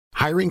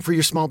Hiring for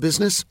your small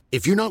business?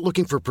 If you're not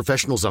looking for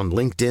professionals on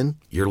LinkedIn,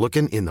 you're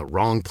looking in the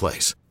wrong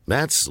place.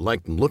 That's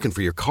like looking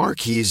for your car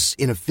keys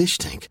in a fish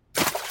tank.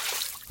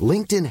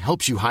 LinkedIn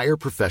helps you hire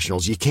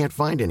professionals you can't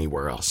find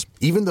anywhere else,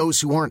 even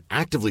those who aren't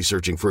actively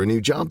searching for a new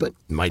job but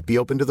might be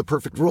open to the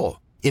perfect role.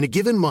 In a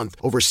given month,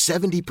 over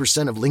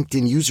 70% of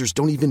LinkedIn users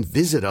don't even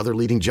visit other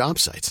leading job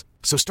sites.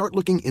 So start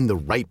looking in the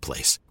right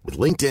place. With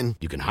LinkedIn,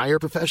 you can hire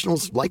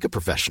professionals like a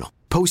professional.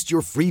 Post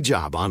your free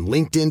job on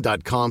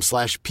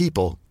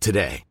linkedin.com/people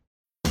today.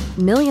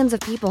 Millions of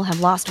people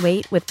have lost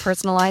weight with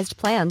personalized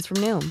plans from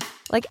Noom.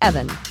 Like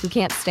Evan, who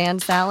can't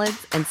stand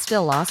salads and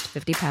still lost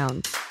 50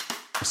 pounds.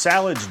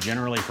 Salads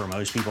generally for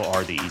most people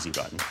are the easy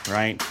button,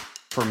 right?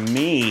 For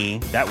me,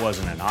 that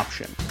wasn't an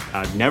option.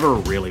 I never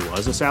really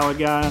was a salad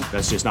guy.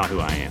 That's just not who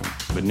I am.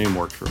 But Noom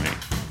worked for me.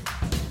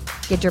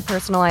 Get your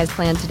personalized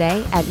plan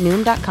today at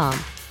Noom.com.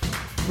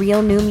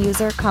 Real Noom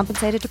user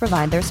compensated to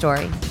provide their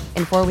story.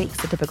 In 4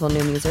 weeks, the typical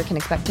Noom user can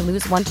expect to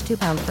lose 1 to 2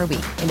 pounds per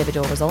week.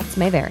 Individual results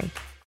may vary.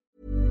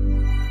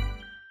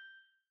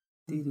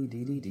 Oh,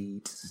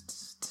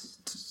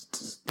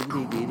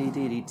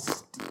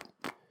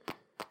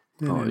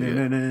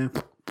 yeah.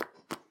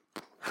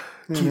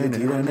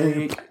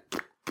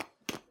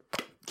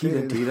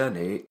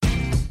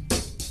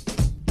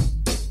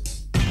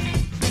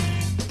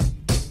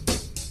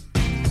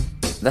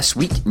 This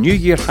week, New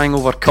Year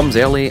hangover comes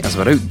early as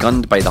we're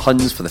outgunned by the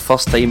Huns for the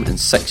first time in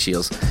 6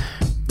 years.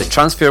 The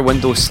transfer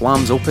window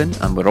slams open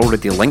and we're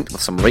already linked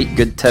with some right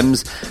good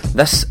Tims.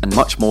 This and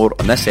much more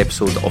on this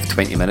episode of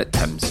 20 Minute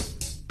Tims.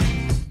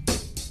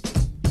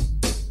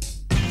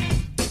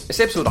 It's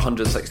episode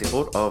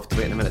 164 of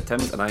 20 Minute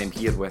Tims and I am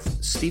here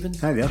with Stephen.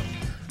 Hi there.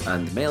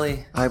 And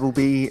Melly. I will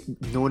be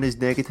known as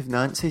Negative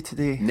Nancy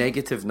today.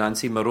 Negative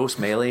Nancy, morose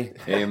Melly.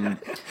 I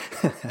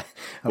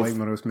like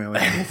morose Melly.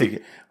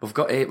 We've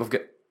got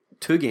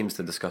 2 games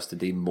to discuss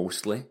today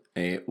mostly.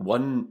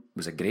 One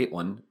was a great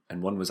one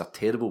and one was a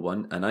terrible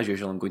one. And as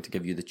usual, I'm going to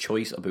give you the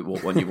choice about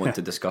what one you want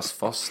to discuss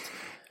first. Do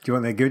you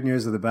want the good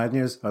news or the bad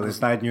news? Or the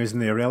bad news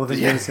and the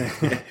irrelevant news?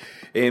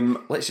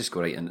 Let's just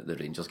go right into the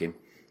Rangers game.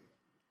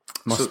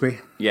 Must we?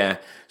 Yeah.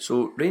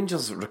 So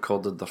Rangers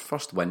recorded their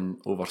first win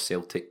over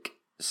Celtic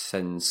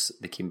since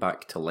they came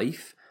back to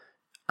life,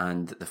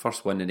 and the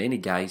first win in any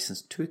guy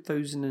since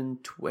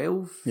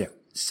 2012. Yeah.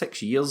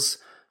 6 years,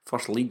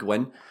 first league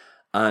win.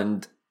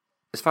 And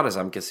as far as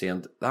I'm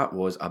concerned, that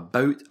was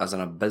about as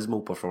an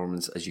abysmal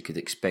performance as you could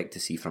expect to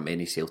see from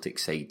any Celtic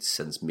side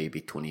since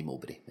maybe Tony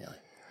Mowbray. Really.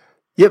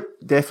 Yep,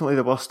 definitely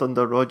the worst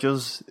under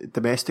Rodgers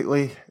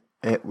domestically.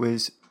 It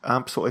was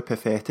absolutely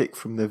pathetic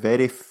from the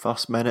very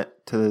first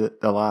minute to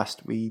the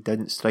last. We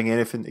didn't string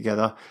anything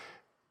together.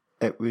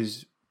 It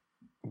was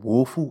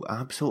woeful,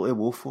 absolutely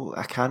woeful.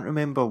 I can't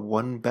remember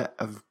one bit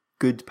of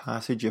good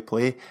passage of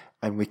play,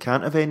 and we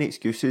can't have any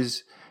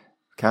excuses.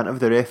 We can't have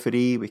the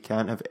referee, we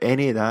can't have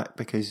any of that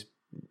because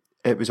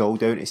it was all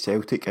down to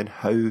Celtic and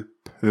how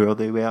poor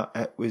they were.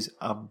 It was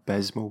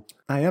abysmal.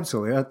 Aye,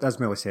 absolutely. As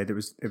Melly said, it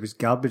was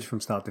garbage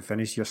from start to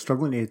finish. You're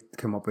struggling to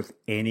come up with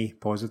any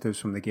positives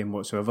from the game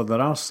whatsoever. There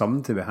are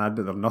some to be had,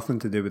 but they're nothing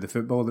to do with the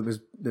football that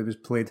was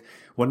played.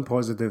 One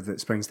positive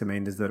that springs to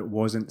mind is that it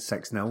wasn't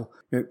 6-0.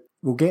 Now,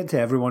 we'll get to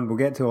everyone, we'll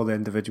get to all the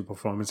individual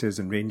performances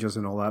and Rangers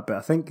and all that, but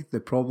I think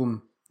the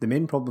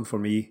main problem for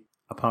me,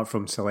 apart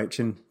from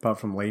selection, apart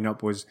from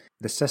lineup, was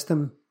the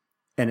system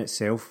in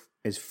itself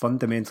is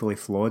fundamentally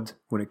flawed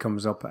when it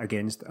comes up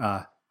against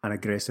an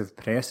aggressive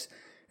press.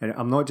 And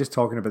I'm not just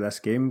talking about this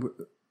game.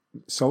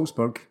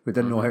 Salzburg, we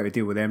didn't know how to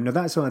deal with them. Now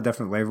that's on a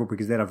different level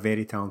because they're a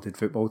very talented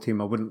football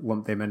team. I wouldn't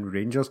lump them in with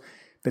Rangers.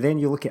 But then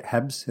you look at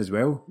Hibs as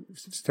well.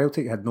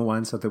 Celtic had no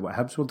answer to what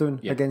Hibs were doing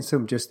against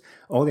them. Just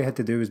all they had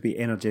to do was be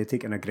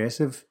energetic and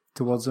aggressive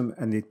towards them,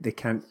 and they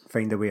can't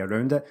find a way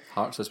around it.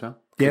 Hearts as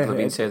well. Yeah,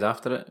 Levine said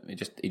after it,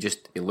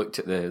 he looked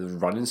at the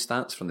running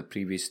stats from the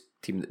previous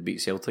team that beat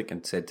Celtic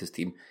and said to his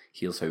team,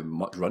 "Here's how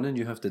much running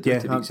you have to do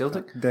to beat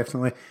Celtic."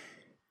 Definitely.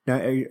 Now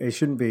it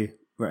shouldn't be.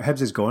 Well,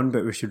 Hibs is gone,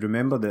 but we should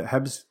remember that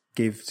Hibs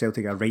gave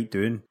Celtic a right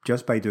doing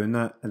just by doing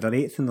that, and they're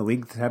 8th in the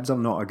league. The Hibs are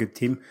not a good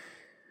team.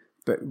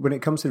 But when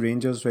it comes to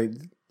Rangers, right,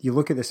 you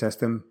look at the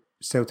system,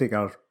 Celtic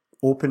are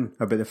open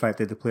about the fact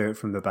that they play out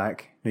from the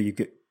back. Now you've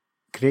got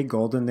Craig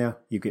Gordon there,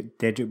 you've got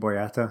Dedrick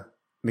Boyata,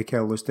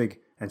 Mikael Lustig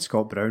and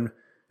Scott Brown,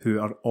 who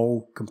are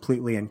all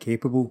completely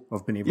incapable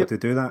of being able to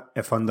do that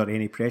if under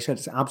any pressure.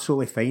 It's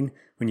absolutely fine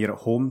when you're at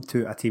home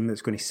to a team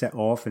that's going to sit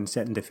off and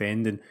sit and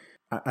defend. And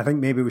I think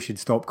maybe we should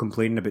stop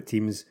complaining about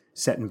teams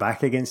sitting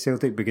back against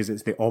Celtic because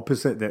it's the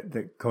opposite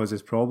that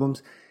causes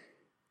problems.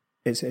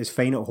 It's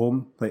fine at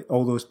home. Like,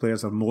 all those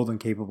players are more than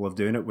capable of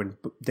doing it. When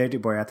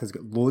Dedrick Boyata's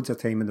got loads of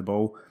time in the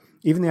ball,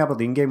 even the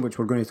Aberdeen game, which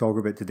we're going to talk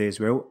about today as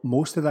well,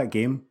 most of that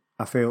game,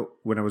 I felt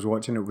when I was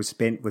watching it, was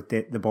spent with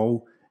the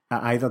ball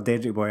at either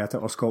Dedrick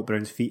Boyata or Scott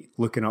Brown's feet,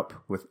 looking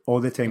up with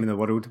all the time in the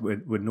world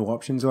with no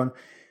options on.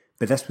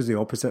 But this was the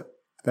opposite.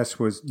 This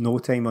was no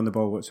time on the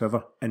ball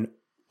whatsoever. And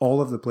all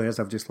of the players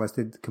I've just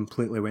listed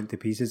completely went to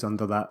pieces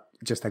under that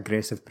just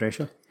aggressive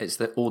pressure. It's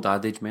the old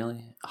adage,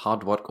 Melly.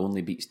 Hard work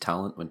only beats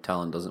talent when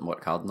talent doesn't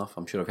work hard enough.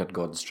 I'm sure I've heard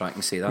Gordon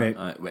Strachan say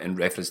that in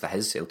reference to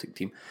his Celtic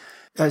team.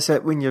 That's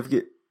it, when you've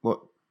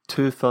got,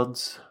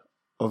 2/3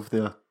 of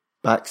the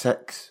back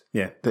six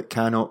that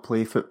cannot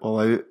play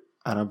football out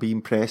and are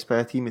being pressed by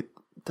a team. It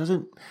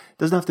doesn't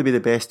have to be the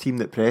best team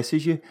that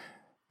presses you.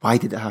 Why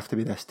did it have to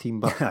be this team?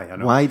 But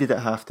why did it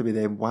have to be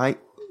them? Why?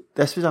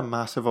 This was a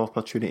massive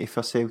opportunity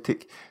for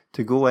Celtic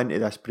to go into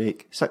this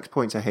break 6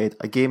 points ahead,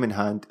 a game in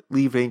hand,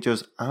 leave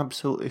Rangers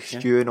absolutely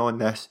stewing on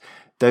this,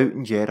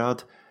 doubting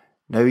Gerrard.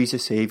 Now he's the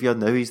saviour,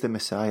 now he's the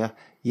messiah.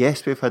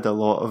 Yes, we've had a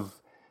lot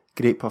of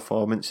great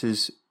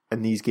performances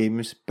in these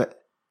games,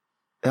 but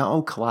it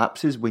all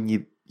collapses when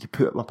you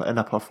put up in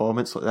a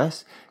performance like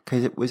this,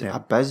 because it was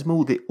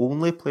abysmal. The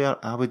only player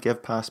I would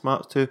give pass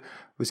marks to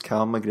was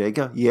Callum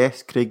McGregor.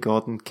 Yes, Craig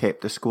Gordon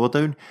kept the score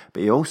down,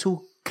 but he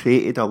also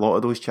created a lot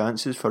of those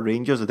chances for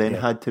Rangers and then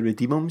had to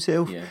redeem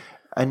himself.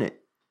 And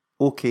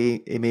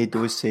he made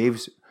those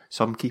saves.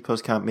 Some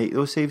keepers can't make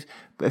those saves,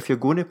 but if you're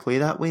going to play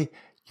that way,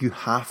 you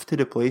have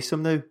to replace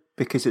him now,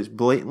 because it's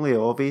blatantly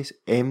obvious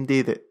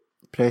MD that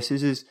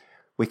presses us,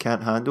 we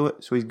can't handle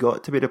it, so he's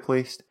got to be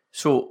replaced.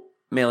 So,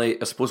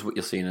 Melly, I suppose what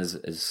you're saying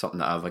is something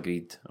that I've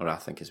agreed, or I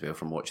think as well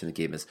from watching the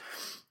game, is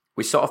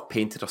we sort of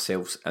painted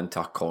ourselves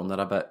into a corner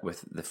a bit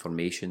with the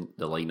formation,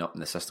 the lineup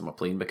and the system we're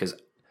playing, because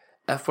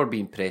if we're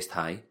being pressed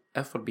high,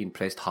 if we're being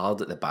pressed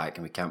hard at the back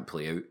and we can't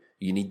play out,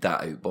 you need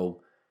that out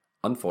ball.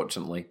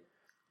 Unfortunately,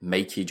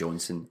 Mikey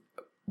Johnson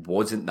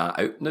wasn't that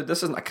out. Now,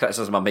 this isn't a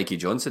criticism of Mikey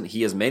Johnson.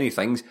 He has many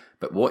things,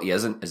 but what he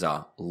isn't is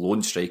a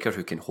lone striker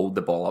who can hold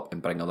the ball up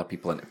and bring other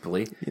people into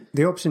play.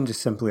 The option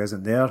just simply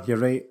isn't there, you're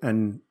right,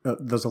 and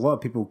there's a lot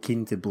of people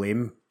keen to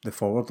blame the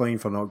forward line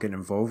for not getting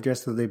involved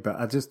yesterday, but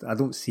I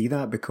don't see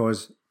that,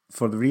 because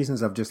for the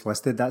reasons I've just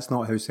listed, that's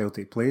not how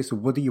Celtic play. So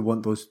what do you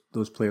want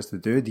those players to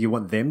do? Do you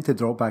want them to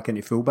drop back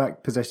into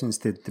fullback positions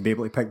to be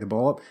able to pick the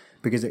ball up?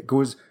 Because it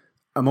goes,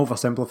 I'm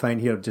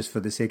oversimplifying here just for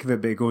the sake of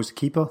it, but it goes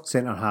keeper,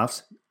 centre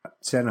halves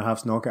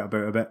knock it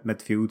about a bit,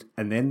 midfield,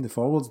 and then the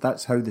forwards.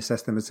 That's how the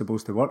system is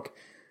supposed to work.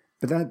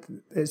 But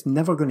it's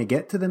never going to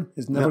get to them.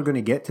 It's never going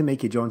to get to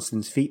Mikey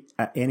Johnston's feet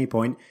at any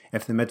point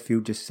if the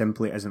midfield just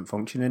simply isn't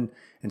functioning.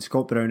 And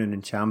Scott Brown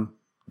and Ncham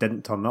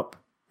didn't turn up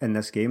in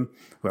this game.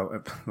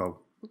 Well,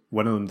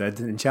 one of them did.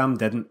 Ncham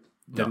didn't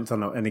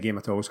turn up in the game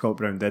at all. Scott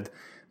Brown did.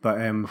 But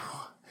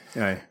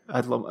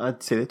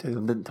I'd say the two of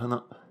them didn't turn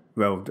up.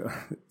 Well,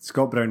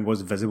 Scott Brown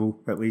was visible,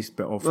 at least,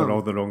 but for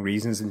all the wrong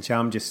reasons, and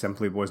Cham just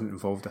simply wasn't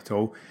involved at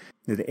all.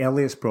 Now, the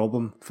earliest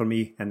problem for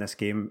me in this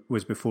game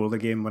was before the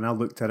game, when I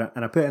looked at it,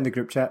 and I put it in the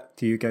group chat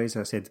to you guys.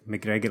 I said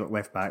McGregor at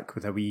left back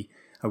with a wee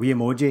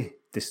emoji,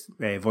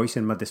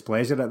 voicing my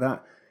displeasure at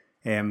that,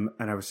 and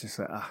I was just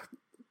like,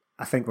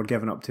 I think we're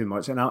giving up too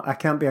much, and I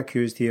can't be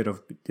accused here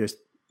of just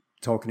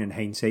talking in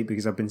hindsight,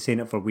 because I've been saying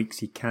it for weeks.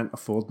 He can't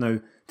afford now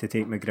to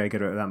take McGregor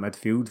out of that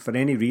midfield for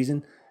any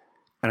reason.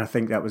 And I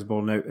think that was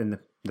borne out in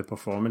the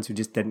performance. We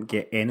just didn't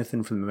get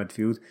anything from the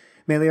midfield.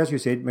 Mainly, as you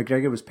said,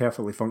 McGregor was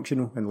perfectly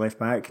functional in left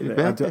back.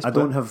 I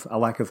don't have a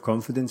lack of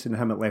confidence in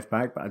him at left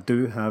back, but I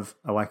do have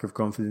a lack of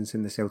confidence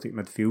in the Celtic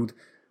midfield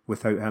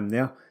without him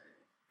there.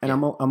 And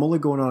I'm only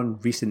going on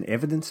recent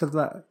evidence of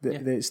that.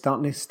 It's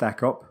starting to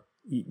stack up.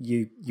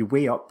 You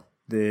weigh up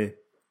the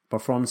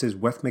performances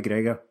with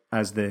McGregor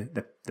as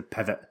the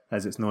pivot,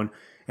 as it's known,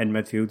 in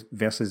midfield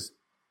versus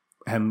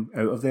him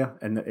out of there,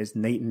 and it's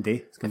night and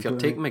day. If you're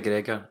taking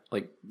McGregor,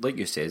 like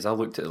you says, I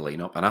looked at the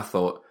lineup and I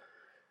thought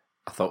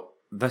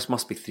this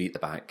must be three at the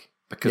back,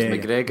 because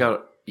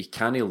McGregor, you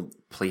can't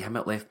play him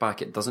at left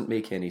back. It doesn't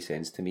make any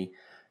sense to me,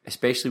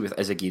 especially with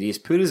Izagiri. As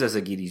poor as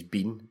Izagiri's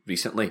been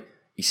recently,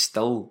 he's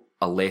still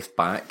a left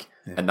back,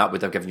 and that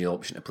would have given you the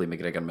option to play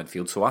McGregor in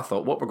midfield. So I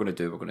thought, what we're going to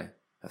do, we're going to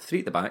have three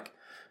at the back,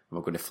 and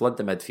we're going to flood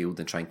the midfield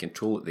and try and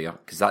control it there,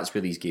 because that's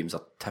where these games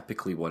are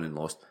typically won and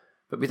lost.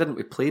 But we didn't.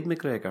 We played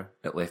McGregor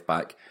at left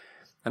back.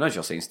 And as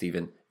you're saying,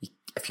 Stephen,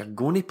 if you're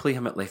going to play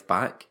him at left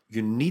back,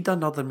 you need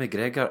another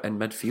McGregor in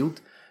midfield,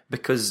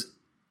 because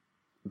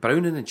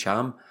Brown and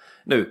Ncham...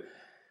 Now,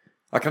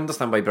 I can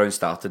understand why Brown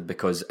started,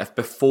 because if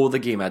before the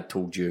game I'd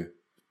told you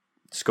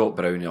Scott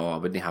Brown, I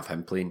wouldn't have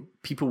him playing,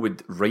 people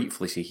would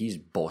rightfully say he's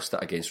bossed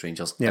it against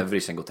Rangers every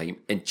single time.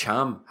 And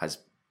Ncham has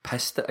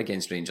pissed it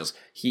against Rangers.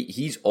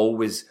 He's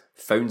always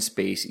found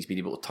space. He's been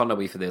able to turn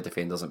away for their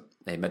defenders and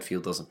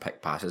midfielders and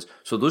pick passes.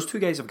 So those two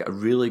guys have got a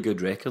really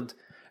good record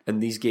in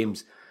these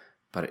games,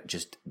 but it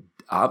just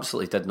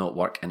absolutely did not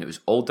work. And it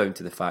was all down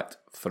to the fact,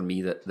 for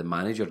me, that the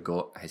manager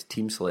got his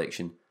team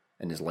selection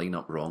and his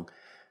lineup wrong.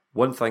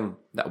 One thing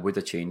that I would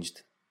have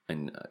changed,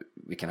 and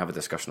we can have a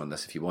discussion on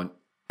this if you want,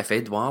 if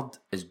Edouard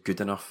is good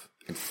enough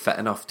and fit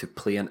enough to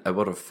play an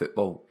hour of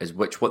football,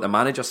 what the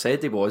manager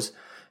said he was,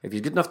 if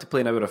he's good enough to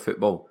play an hour of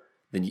football,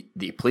 then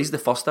he plays the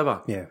first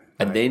hour.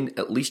 And then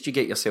at least you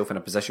get yourself in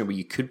a position where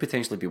you could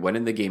potentially be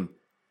winning the game.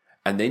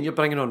 And then you're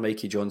bringing on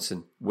Mikey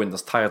Johnson when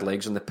there's tired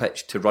legs on the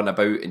pitch to run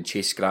about and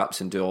chase scraps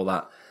and do all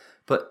that.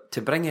 But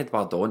to bring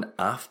Edouard on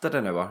after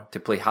an hour, to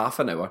play half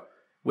an hour,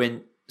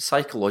 when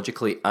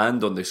psychologically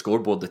and on the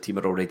scoreboard the team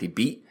are already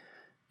beat,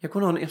 you're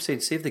going on to him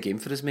saying, save the game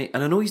for us, mate.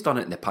 And I know he's done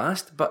it in the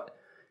past, but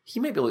he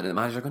might be looking at the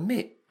manager going,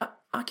 mate,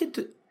 I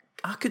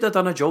could have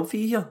done a job for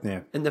you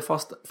here in the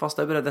first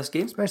hour of this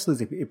game. Especially as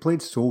he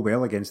played so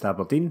well against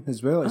Aberdeen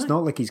as well. It's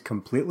not like he's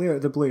completely out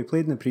of the blue. He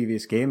played in the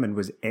previous game and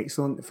was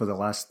excellent for the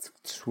last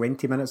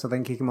 20 minutes, I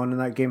think he came on in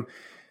that game.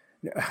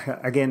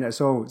 Again, it's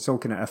all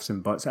kind of ifs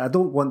and buts. I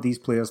don't want these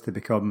players to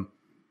become...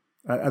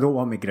 I don't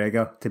want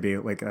McGregor to be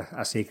like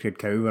a sacred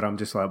cow where I'm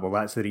just like, well,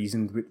 that's the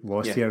reason we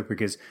lost here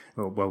because,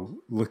 well,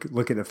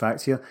 look at the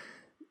facts here.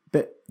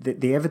 But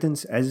the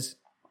evidence is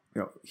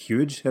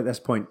huge at this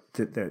point.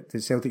 The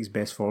Celtic's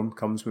best form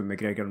comes with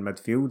McGregor in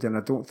midfield, and I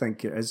don't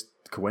think it is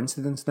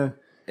coincidence now.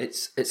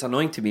 It's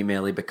annoying to me,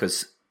 Melly,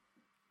 because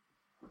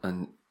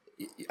when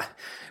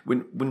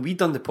we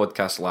done the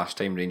podcast last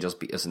time, Rangers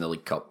beat us in the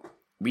League Cup,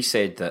 we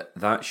said that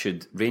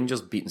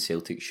Rangers beating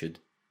Celtic should,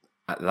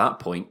 at that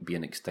point, be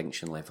an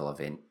extinction level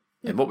event.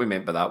 And what we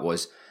meant by that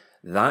was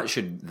that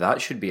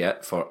should be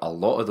it for a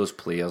lot of those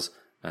players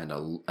and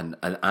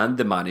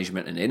the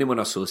management and anyone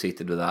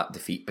associated with that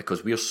defeat,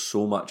 because we're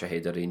so much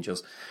ahead of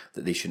Rangers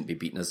that they shouldn't be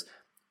beating us.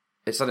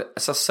 It's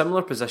a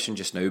similar position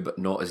just now, but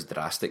not as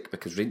drastic,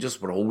 because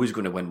Rangers were always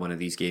going to win one of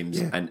these games,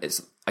 and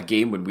it's a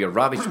game when we're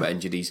ravaged with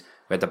injuries.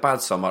 We had a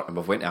bad summer and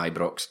we've went to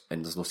Ibrox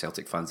and there's no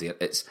Celtic fans there.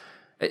 It's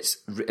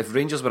if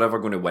Rangers were ever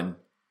going to win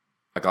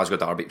a Glasgow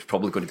derby, it's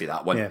probably going to be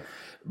that one.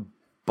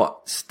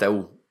 But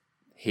still,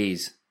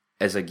 Hayes,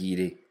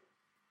 Izagiri,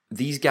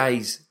 these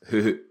guys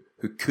who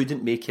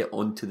couldn't make it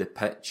onto the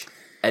pitch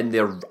in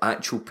their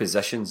actual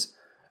positions,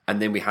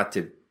 and then we had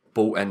to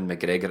bolt in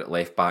McGregor at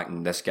left back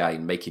and this guy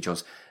and Mikey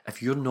Jones.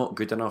 If you're not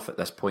good enough at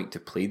this point to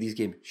play these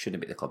games, you shouldn't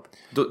be at the club.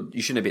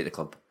 You shouldn't be at the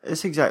club.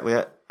 It's exactly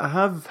it. I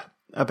have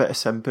a bit of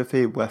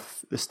sympathy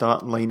with the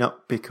starting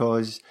lineup,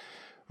 because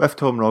with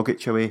Tom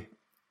Rogic away,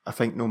 I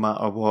think no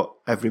matter what,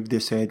 everybody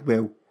said,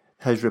 well,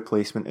 his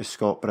replacement is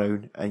Scott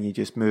Brown, and you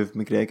just move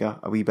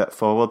McGregor a wee bit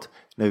forward.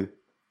 Now,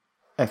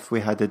 if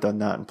we had done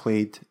that and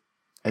played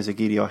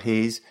Izagiri or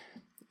Hayes,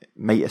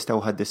 might have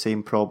still had the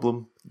same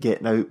problem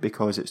getting out,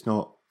 because it's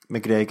not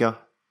McGregor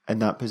in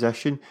that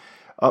position.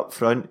 Up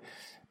front,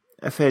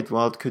 if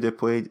Edouard could have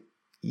played,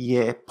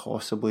 yeah,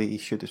 possibly he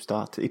should have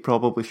started. He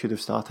probably should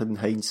have started in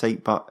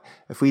hindsight, but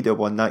if we'd have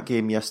won that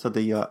game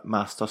yesterday at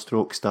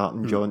masterstroke,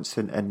 starting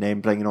Johnson and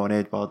then bringing on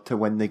Edouard to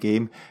win the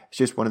game, it's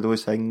just one of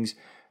those things.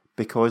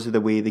 Because of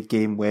the way the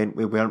game went,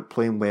 we weren't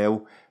playing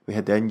well. We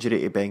had the injury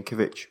to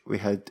Benkovic. We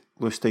had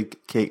Lustig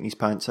caking his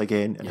pants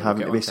again and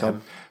having to be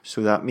subbed.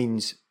 So that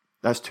means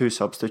that's 2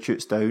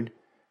 substitutes down.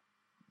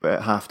 But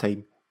at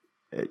half-time,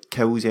 it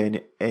kills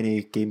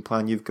any game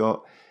plan you've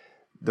got.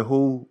 The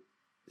whole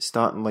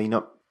starting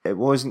lineup, it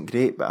wasn't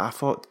great, but I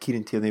thought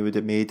Kieran Tierney would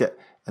have made it.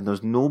 And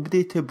there's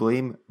nobody to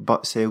blame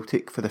but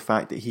Celtic for the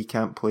fact that he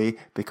can't play,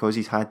 because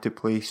he's had to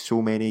play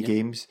so many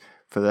games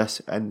for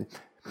this. And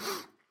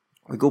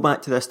we go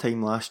back to this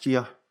time last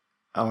year,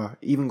 or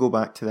even go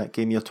back to that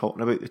game you're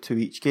talking about, the 2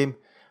 each game.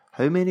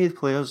 How many of the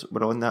players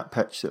were on that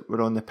pitch that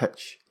were on the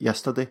pitch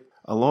yesterday?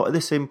 A lot of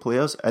the same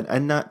players, and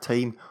in that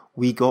time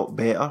we got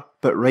better.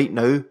 But right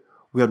now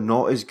we're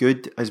not as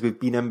good as we've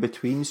been in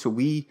between. So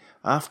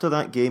after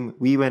that game,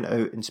 we went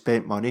out and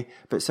spent money.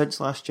 But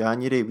since last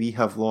January, we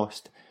have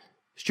lost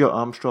Stuart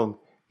Armstrong.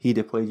 He'd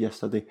have played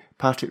yesterday.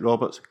 Patrick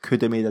Roberts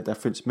could have made a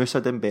difference.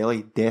 Moussa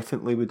Dembele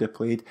definitely would have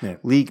played.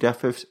 Lee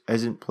Griffiths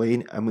isn't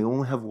playing, and we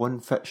only have one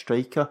fit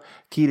striker.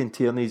 Kieran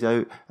Tierney's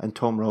out and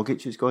Tom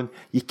Rogic is gone.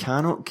 You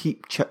cannot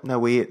keep chipping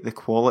away at the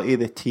quality of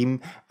the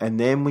team, and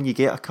then when you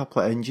get a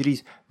couple of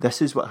injuries,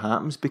 this is what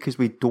happens, because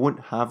we don't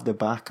have the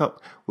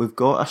backup. We've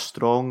got a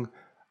strong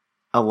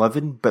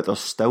 11, but there's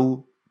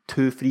still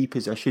 2 free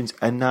positions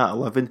in that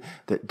 11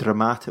 that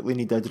dramatically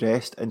need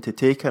addressed, and to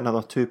take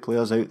another 2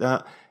 players out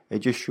that, it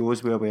just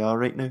shows where we are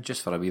right now.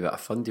 Just for a wee bit of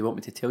fun, do you want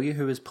me to tell you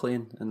who was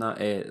playing in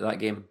that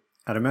game?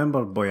 I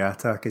remember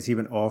Boyata, because he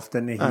went off,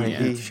 didn't he?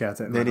 He shat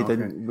it.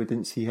 Then we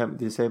didn't see him in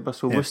December.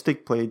 So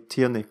Lustig played,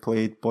 Tierney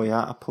played,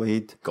 Boyata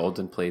played,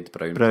 Gordon played,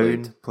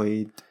 Brown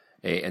played,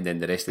 and then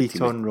the rest of the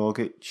team.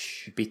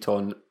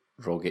 Beaton,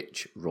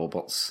 Rogic,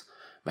 Roberts,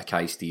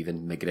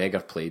 Mackay-Steven,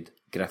 McGregor played,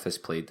 Griffiths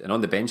played, and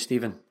on the bench,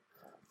 Stephen,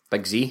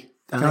 Big Z.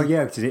 I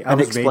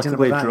was raging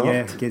about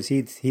that, because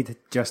he'd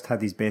just had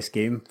his best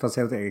game for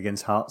Celtic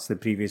against Hearts the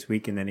previous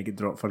week, and then he got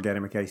dropped for Gary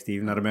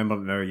Mackay-Steven. I remember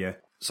it now,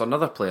 So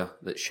another player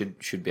that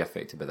should be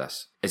affected by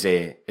this is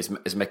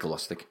Mikkel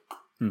Lustig.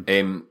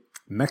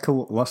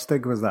 Mikkel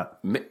Lustig, was that?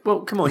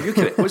 Well, come on, you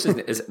correct. What's his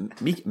name? Is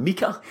it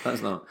Mika?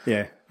 That's not.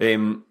 Yeah.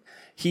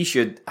 He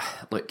should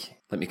look.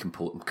 Let me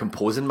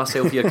composing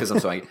myself here, because I'm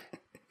sorry.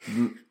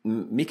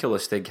 Mikkel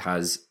Lustig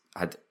has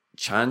had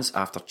chance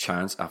after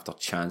chance after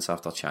chance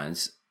after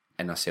chance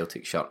in a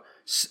Celtic shirt,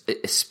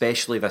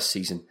 especially this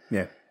season.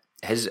 Yeah,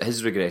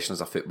 his regression as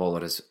a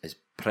footballer is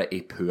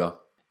pretty poor.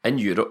 In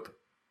Europe,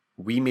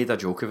 we made a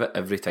joke of it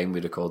every time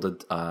we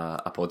recorded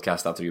a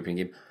podcast after a European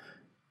game.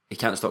 He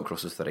can't stop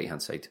crosses to the right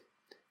hand side.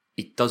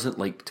 He doesn't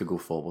like to go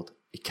forward.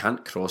 He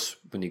can't cross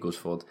when he goes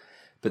forward.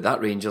 But that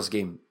Rangers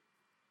game,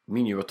 me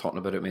and you were talking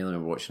about it, Melanie,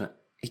 when we were watching it.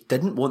 he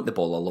didn't want the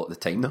ball a lot of the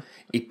time. No.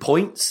 He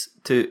points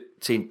to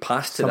saying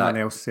pass to Someone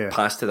that else, yeah.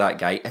 pass to that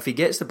guy. If he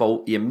gets the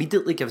ball, he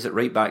immediately gives it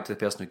right back to the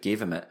person who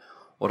gave him it.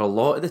 Or a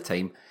lot of the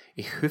time,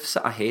 he hoofs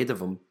it ahead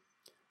of him.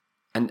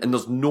 And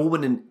there's no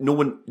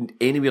one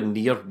anywhere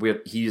near where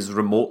he is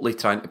remotely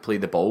trying to play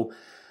the ball.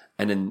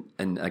 And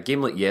in a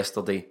game like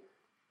yesterday,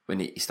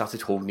 when he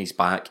started holding his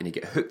back and he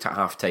got hooked at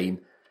half time,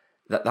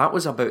 that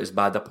was about as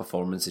bad a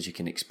performance as you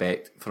can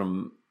expect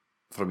from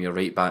your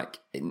right back.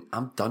 And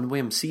I'm done with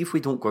him. See if we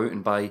don't go out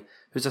and buy,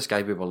 who's this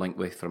guy we were linked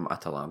with from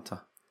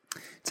Atalanta?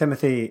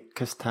 Timothy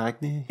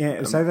Castagni. Yeah,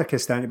 it's either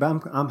Castagni,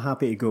 but I'm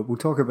happy to go. We'll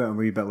talk about him a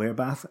wee bit later,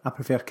 but I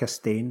prefer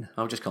Castaigne.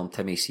 I'll just call him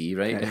Timmy C,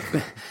 right?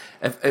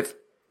 If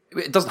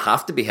it doesn't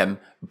have to be him,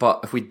 but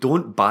if we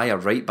don't buy a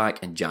right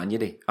back in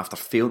January after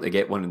failing to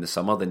get one in the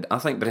summer, then I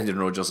think Brendan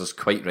Rodgers is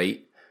quite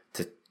right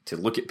to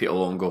look at Peter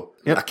Lawwell and go,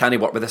 yep. I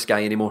can't work with this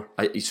guy anymore.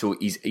 So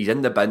he's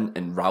in the bin,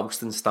 and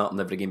Ralston's starting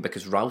every game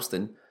because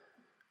Ralston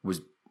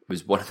was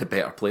one of the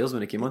better players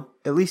when he came on.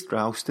 At least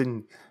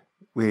Ralston,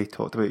 we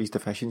talked about his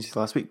deficiencies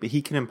last week, but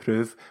he can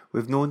improve.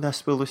 We've known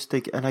this with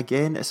Lustig, and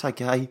again, it's a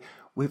guy,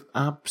 we've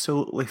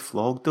absolutely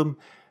flogged him.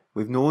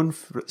 We've known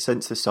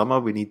since the summer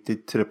we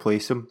needed to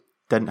replace him.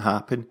 Didn't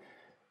happen.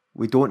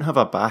 We don't have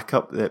a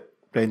backup that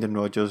Brendan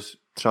Rodgers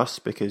trusts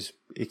because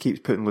he keeps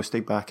putting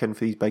Lustig back in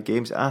for these big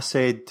games. I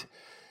said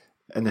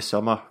in the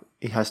summer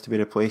he has to be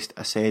replaced.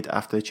 I said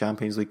after the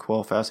Champions League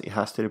qualifiers he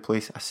has to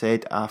replace. I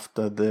said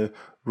after the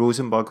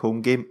Rosenborg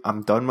home game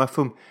I'm done with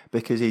him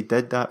because he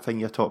did that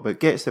thing you're talking about.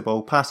 Gets the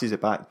ball, passes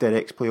it back,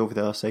 directs play over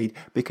the other side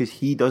because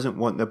he doesn't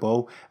want the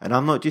ball. And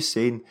I'm not just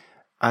saying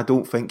I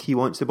don't think he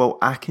wants the ball.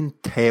 I can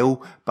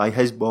tell by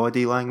his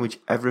body language,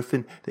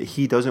 everything, that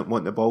he doesn't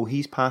want the ball.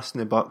 He's passing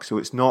the buck, so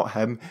it's not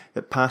him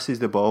that passes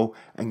the ball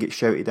and gets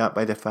shouted at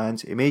by the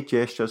fans. He made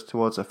gestures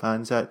towards the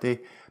fans that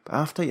day. But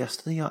after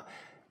yesterday,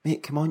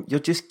 mate, come on, you're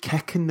just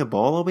kicking the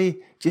ball away.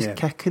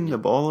 Kicking the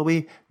ball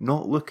away,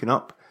 not looking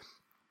up.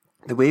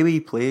 The way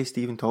we play,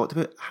 Stephen talked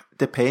about,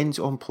 depends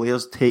on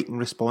players taking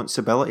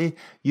responsibility.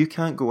 You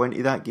can't go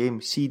into that game,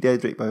 see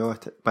Dedrick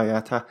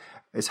Boyata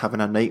is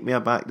having a nightmare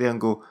back there and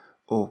go,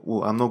 oh,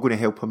 well, I'm not going to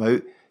help him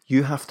out.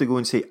 You have to go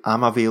and say,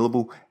 I'm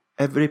available.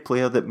 Every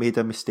player that made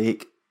a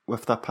mistake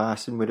with their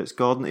passing, where it's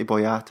Gordon to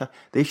Boyata,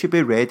 they should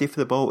be ready for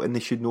the ball and they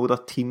should know their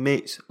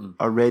teammates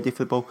are ready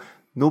for the ball.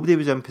 Nobody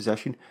was in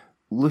position.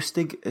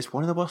 Lustig is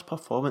one of the worst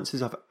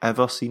performances I've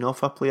ever seen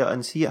off a player.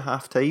 And see at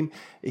half time,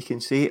 he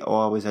can say,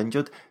 oh, I was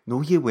injured.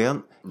 No, you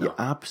weren't. No. You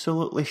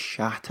absolutely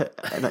shat it.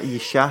 And you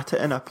shat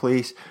it in a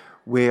place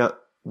where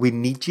we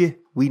need you.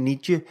 We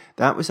need you.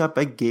 That was a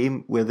big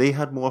game where they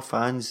had more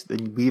fans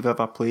than we've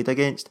ever played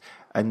against,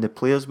 and the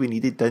players we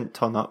needed didn't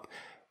turn up.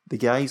 The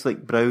guys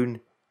like Brown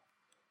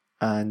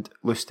and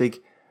Lustig.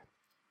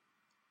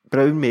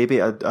 Brown,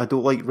 maybe, I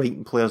don't like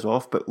writing players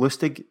off, but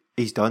Lustig,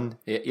 he's done.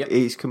 Yeah.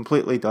 He's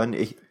completely done.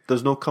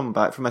 There's no coming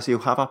back from this. He'll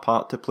have a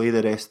part to play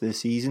the rest of the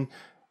season,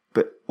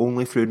 but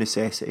only through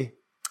necessity.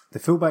 The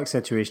fullback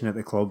situation at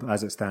the club,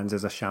 as it stands,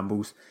 is a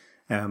shambles.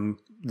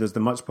 There's the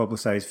much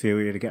publicised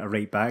failure to get a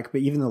right back, but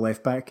even the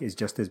left back is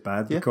just as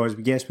bad because,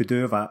 yes, we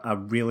do have a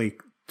really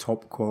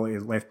top quality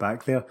left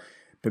back there.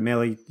 But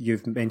Melly,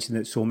 you've mentioned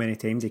it so many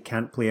times, he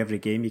can't play every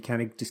game. You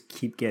can't just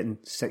keep getting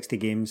 60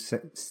 games,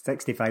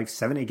 65,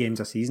 70 games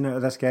a season out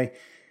of this guy.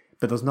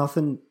 But there's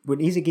nothing. When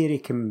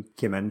Izagiri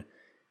came in,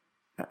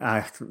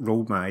 I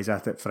rolled my eyes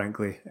at it,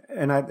 frankly.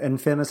 And in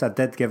fairness, I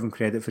did give him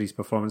credit for his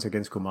performance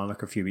against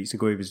Kilmarnock a few weeks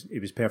ago. He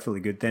was perfectly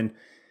good then.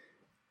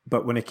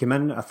 But when he came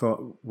in, I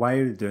thought, why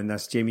are you doing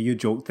this? Jamie, you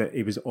joked that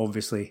it was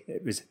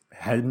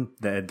him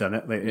that had done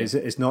it. Like,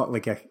 it's not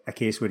like a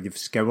case where you've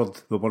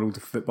scoured the world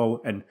of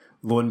football and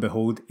lo and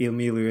behold,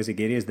 Emilio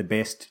Izagiri is the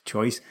best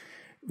choice.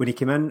 When he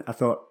came in, I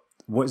thought,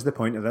 what's the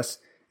point of this?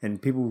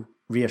 And people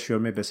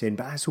reassured me by saying,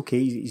 but that's okay,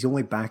 he's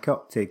only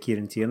backup to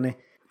Kieran Tierney.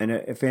 And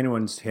if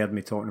anyone's heard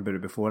me talking about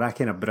it before, I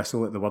kind of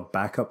bristle at the word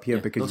backup here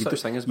because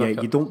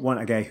you don't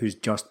want a guy who's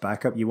just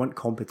backup. You want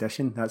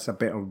competition. That's a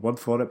better word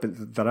for it.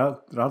 But there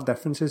are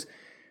differences.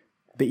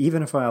 But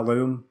even if I allow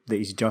him that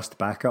he's just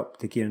backup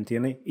to Kieran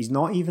Tierney, he's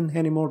not even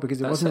anymore because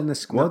he wasn't in the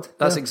squad. No,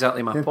 that's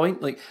exactly my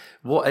point. Like,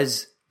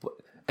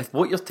 if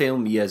what you're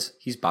telling me is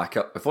he's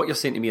backup, if what you're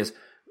saying to me is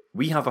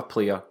we have a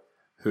player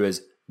who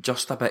is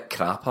just a bit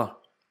crapper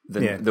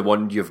than the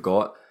one you've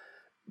got.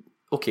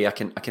 Okay, I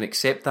can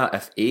accept that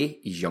if A,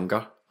 he's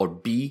younger, or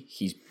B,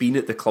 he's been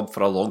at the club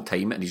for a long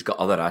time and he's got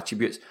other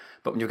attributes.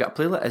 But when you've got a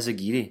player like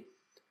Izagiri,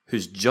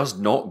 who's just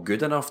not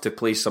good enough to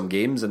play some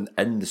games in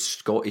the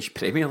Scottish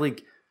Premier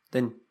League,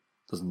 then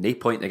there's no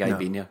point in the guy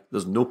being here.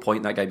 There's no point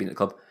in that guy being at the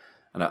club.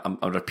 And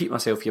I'll repeat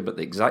myself here, but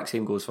the exact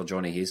same goes for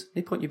Johnny Hayes.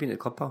 No point you being at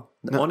the club, pal.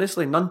 No.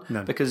 Honestly, none.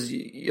 Because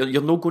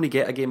you're not going to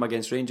get a game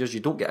against Rangers.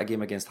 You don't get a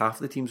game against half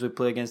the teams we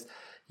play against.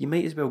 You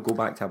might as well go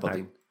back to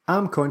Aberdeen.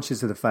 I'm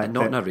conscious of the fact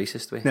not in a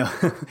racist way. No,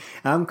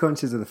 I'm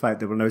conscious of the fact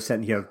that we're now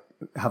sitting here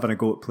having a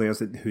go at players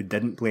who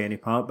didn't play any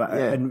part, but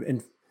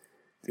and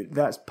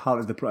that's part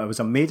of it was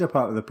a major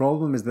part of the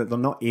problem is that they're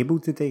not able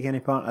to take any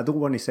part. I don't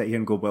want to sit here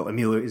and go, well,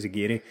 Emilio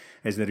Izagiri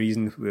is the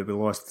reason we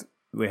lost.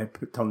 We had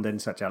turned in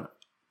such an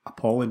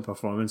appalling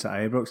performance at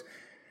Ibrox.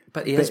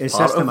 But he is it's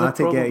part systematic, of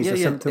the problem. he's a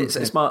symptom.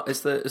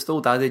 It's the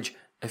old adage,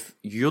 if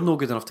you're no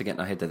good enough to get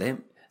ahead of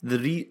them,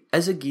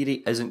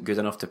 Izagiri isn't good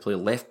enough to play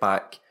left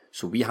back,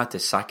 so we had to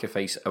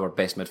sacrifice our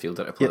best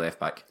midfielder to play left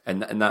back.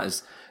 And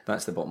that's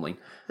the bottom line.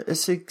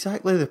 It's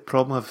exactly the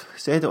problem. I've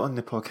said it on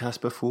the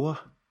podcast before.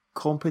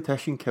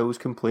 Competition kills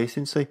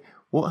complacency.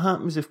 What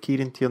happens if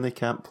Kieran Tierney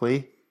can't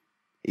play?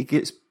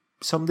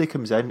 Somebody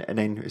comes in, and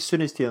then as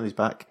soon as Tierney's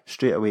back,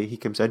 straight away he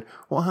comes in.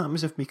 What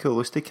happens if Mikael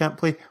Lustig can't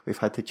play? We've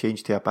had to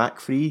change to a back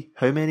three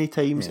how many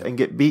times and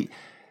get beat?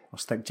 Or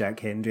stick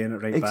Jack Hendry in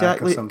it right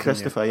exactly, back or something.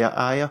 Christopher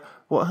Ayer.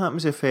 What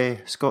happens if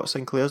Scott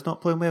Sinclair's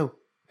not playing well?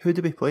 Who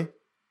do we play?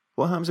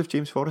 What happens if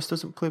James Forrest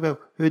doesn't play well?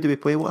 Who do we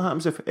play? What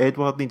happens if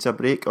Edouard needs a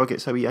break or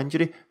gets a wee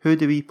injury? Who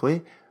do we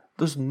play?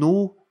 There's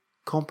no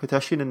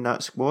competition in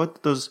that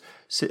squad. There's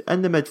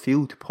in the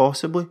midfield,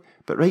 possibly.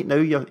 But right now,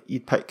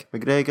 you'd pick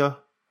McGregor,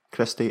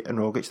 Christie and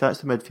Rogic. That's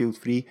the midfield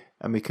three,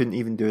 and we couldn't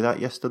even do that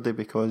yesterday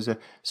because of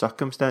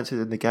circumstances,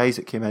 and the guys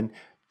that came in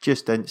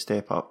just didn't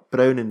step up.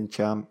 Brown and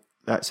Cham,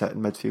 that's it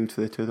in midfield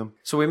for the two of them.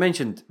 So we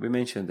mentioned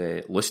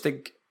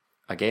Lustig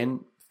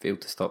again,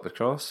 failed to stop the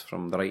cross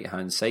from the right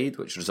hand side,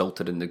 which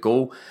resulted in the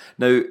goal.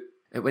 Now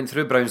it went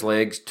through Brown's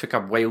legs, took a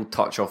wild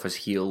touch off his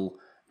heel,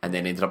 and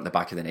then ended up in the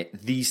back of the net.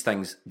 These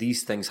things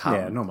happen.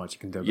 Yeah, not much you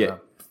can do about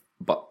that.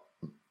 But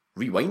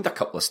rewind a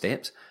couple of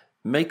steps.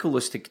 Michael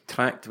Lustig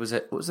tracked,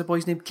 what was the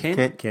boy's name?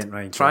 Kent,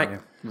 Ryan tracked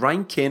Kent,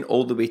 Ryan Kent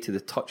all the way to the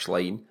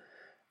touchline,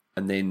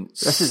 and then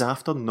this is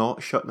after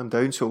not shutting him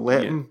down. So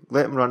let him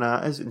run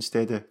at us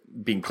instead of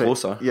being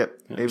closer. Yep,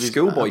 it was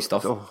schoolboy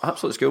stuff,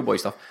 absolute schoolboy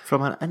stuff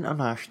from an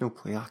international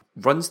player.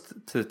 Runs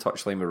to the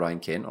touchline with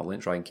Ryan Kent, or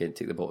lets Ryan Kent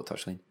take the ball to the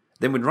touchline.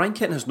 Then when Ryan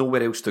Kent has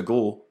nowhere else to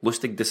go,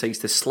 Lustig decides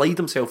to slide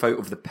himself out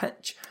of the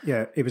pitch.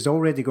 Yeah, he was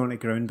already going to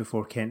ground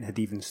before Kent had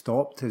even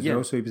stopped as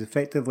well, so he was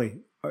effectively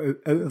out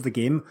of the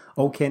game.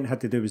 All Kent had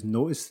to do was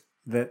notice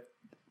that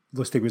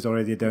Lustig was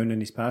already down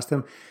and he's past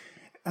him.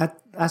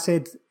 I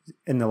said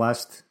in the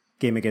last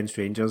game against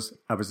Rangers,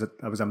 I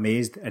was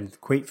amazed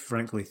and quite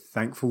frankly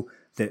thankful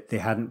that they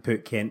hadn't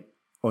put Kent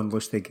on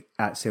Lustig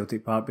at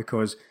Celtic Park,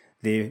 because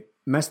they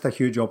missed a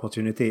huge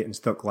opportunity and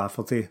stuck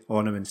Lafferty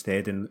on him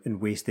instead and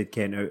wasted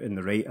Kent out in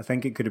the right. I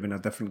think it could have been a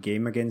different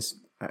game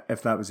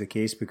if that was the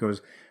case,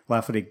 because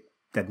Lafferty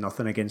did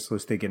nothing against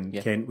Lustig and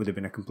Kent would have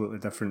been a completely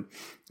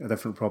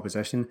different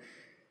proposition.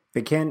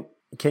 But Kent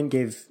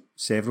gave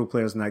several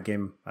players in that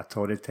game a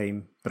torrid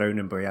time, Brown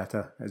and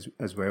Boyata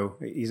as well.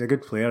 He's a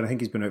good player. I think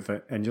he's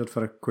been injured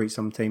for quite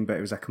some time, but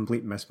it was a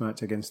complete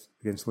mismatch against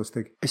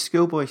Lustig. It's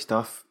schoolboy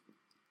stuff.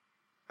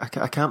 I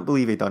can't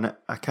believe he done it.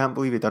 I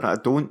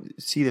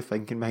don't see the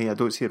thinking behind it. I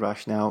don't see the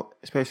rationale,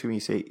 especially when you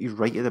say he's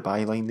right at the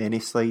byline, then he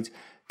slides,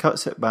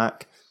 cuts it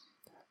back.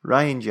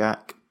 Ryan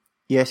Jack,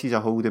 yes, he's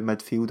a holding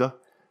midfielder,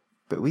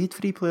 but we had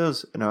three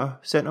players in our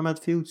centre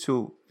midfield,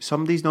 so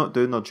somebody's not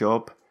doing their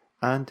job.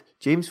 And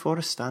James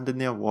Forrest standing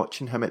there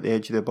watching him at the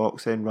edge of the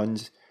box, then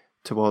runs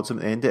towards him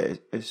at the end.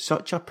 It's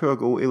such a poor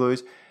goal to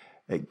lose.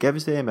 It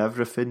gives them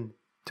everything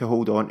to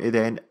hold on to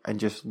then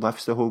and just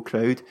lifts the whole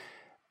crowd.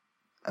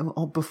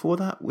 And before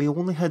that, we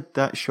only had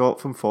that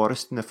shot from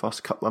Forrest in the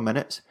first couple of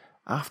minutes.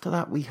 After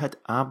that, we had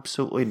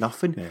absolutely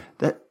nothing. Yeah.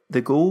 That the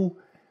goal,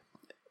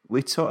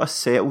 we'd sort of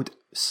settled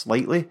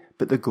slightly,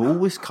 but the goal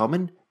was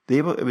coming.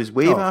 It was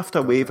wave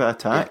after wave of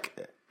attack.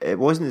 Yeah. It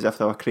wasn't as if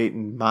they were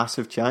creating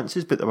massive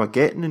chances, but they were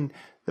getting in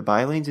the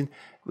bylines. And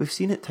we've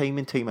seen it time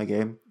and time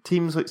again.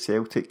 Teams like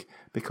Celtic,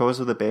 because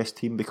they're the best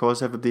team,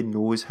 because everybody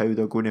knows how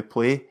they're going to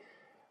play,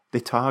 they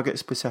target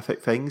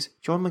specific things.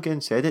 John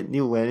McGinn said it.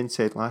 Neil Lennon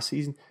said last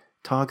season,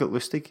 target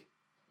Lustig.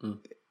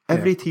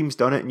 Every team's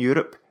done it in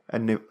Europe,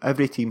 and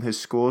every team has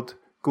scored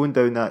going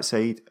down that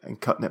side and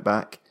cutting it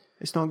back.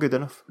 It's not good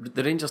enough.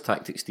 The Rangers'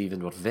 tactics,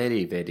 Stephen, were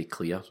very, very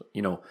clear.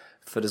 You know,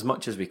 for as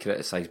much as we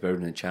criticise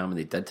Brown and Cham, and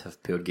they did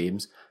have poor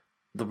games,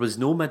 there was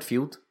no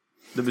midfield.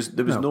 There was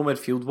no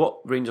midfield. What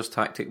Rangers'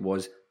 tactic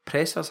was: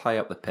 press us high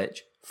up the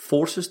pitch,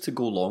 force us to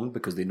go long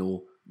because they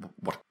know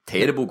we're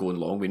terrible going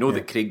long. We know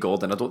that Craig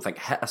Gordon, I don't think,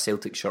 hit a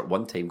Celtic shirt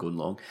one time going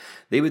long.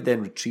 They would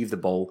then retrieve the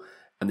ball,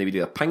 and they would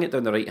either ping it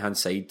down the right-hand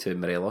side to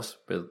Morelos,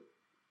 where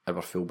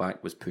our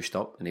fullback was pushed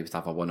up, and he would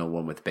have a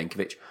one-on-one with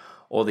Benkovic,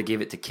 or they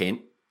gave it to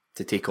Kent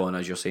to take on,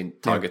 as you're saying,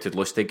 targeted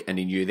Lustig, and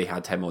he knew they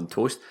had him on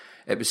toast.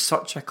 It was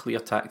such a clear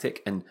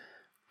tactic, and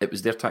it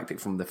was their tactic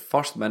from the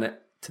first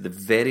minute to the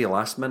very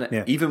last minute.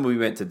 Yeah. Even when we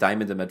went to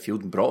Diamond in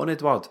midfield and brought on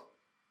Edouard,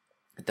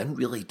 it didn't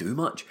really do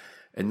much.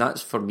 And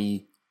that's, for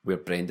me, where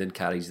Brendan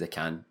carries the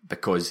can,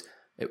 because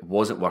it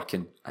wasn't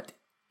working at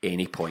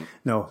any point.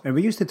 No, and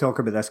we used to talk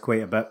about this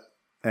quite a bit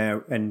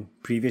in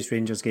previous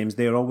Rangers games.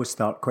 They would always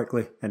start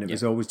quickly, and it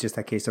was always just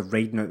a case of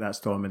riding out that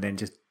storm and then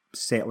just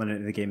settling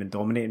into the game and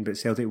dominating. But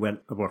Celtic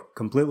were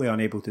completely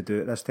unable to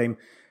do it this time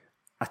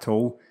at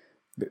all.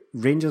 But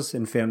Rangers,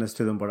 in fairness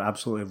to them, were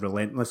absolutely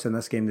relentless in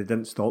this game. They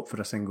didn't stop for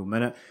a single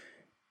minute.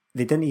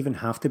 they didn't even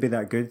have to be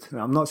that good.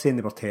 I'm not saying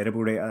they were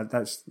terrible, right?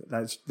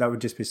 That would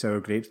just be sour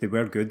grapes. They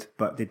were good,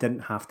 but they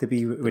didn't have to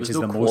be, which is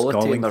no the most quality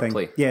galling in their thing.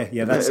 play.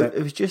 Yeah, that's it.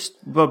 It was just,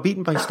 we're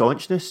beaten by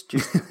staunchness,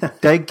 just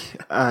dig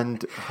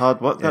and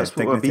hard work. That's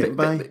what we're beaten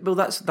by. Well,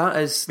 that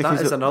is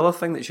another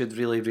thing that should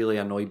really, really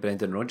annoy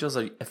Brendan Rodgers.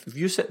 If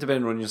you sit to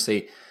Brendan Rodgers and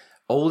say,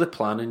 all the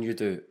planning you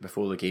do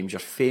before the games, your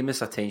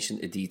famous attention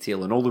to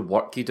detail and all the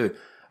work you do,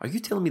 are you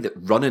telling me that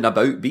running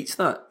about beats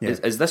that? Yeah.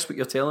 Is this what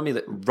you're telling me,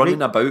 that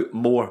running about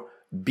more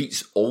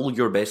beats all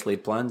your best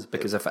laid plans?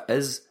 Because if it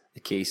is the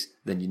case,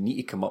 then you need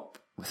to come up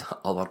with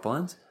other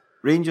plans.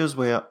 Rangers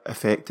were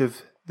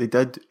effective. They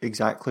did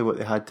exactly what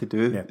they had to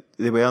do. Yeah.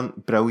 They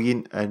weren't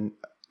brilliant, and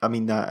I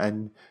mean that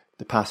in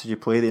the passage of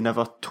play. They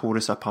never tore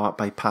us apart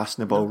by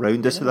passing the ball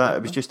round us.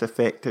 It was just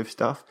effective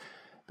stuff.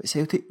 But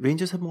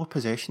Rangers had more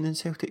possession than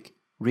Celtic.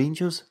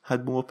 Rangers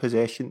had more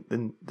possession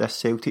than this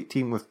Celtic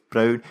team with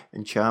Brown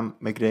and Cham,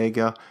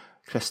 McGregor,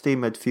 Christie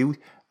midfield.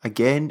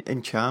 Again,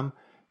 in Cham,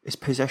 his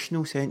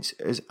positional sense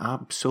is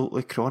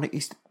absolutely chronic.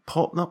 He's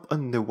popping up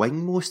on the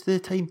wing most of the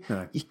time.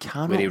 No. You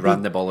cannot Where he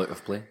ran the ball out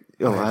of play.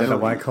 Did a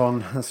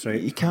Waghorn, that's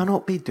right. You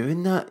cannot be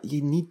doing that.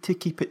 You need to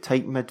keep it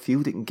tight in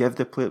midfield. It can give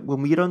the player,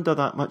 when we're under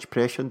that much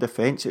pressure in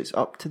defence, it's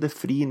up to the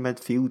free in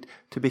midfield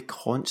to be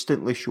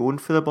constantly shown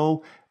for the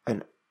ball.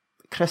 And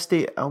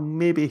Christie, I'll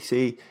maybe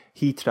say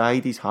he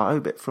tried his heart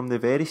out, but from the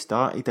very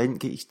start he didn't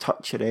get his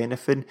touch or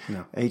anything.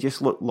 No. He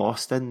just looked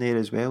lost in there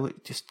as well.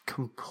 It just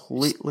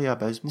completely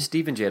abysmal.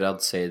 Stephen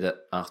Gerrard said it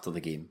after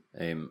the game,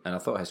 and I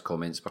thought his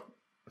comments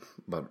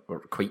were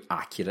quite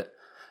accurate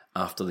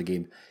after the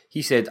game.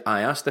 He said,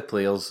 I asked the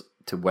players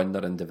to win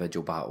their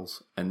individual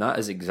battles, and that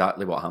is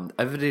exactly what happened.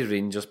 Every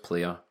Rangers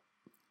player,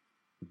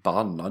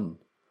 bar none,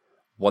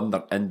 won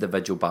their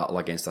individual battle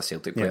against a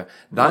Celtic player.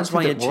 That's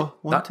why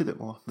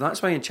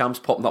Cham's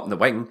popping up in the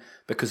wing,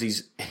 because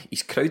he's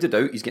crowded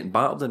out, he's getting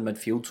battered in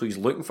midfield, so he's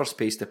looking for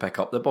space to pick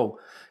up the ball.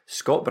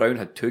 Scott Brown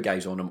had two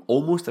guys on him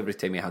almost every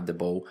time he had the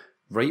ball,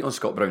 right on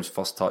Scott Brown's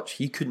first touch.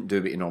 He couldn't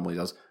do what he normally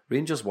does.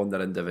 Rangers won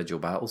their individual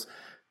battles.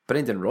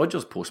 Brendan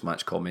Rodgers'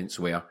 post-match comments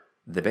were,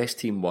 the best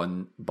team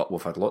won, but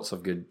we've had lots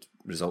of good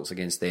results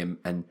against them,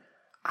 and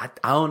I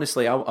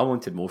honestly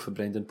wanted more for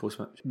Brendan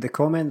post-match. The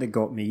comment that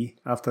got me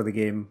after the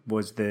game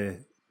was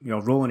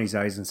rolling his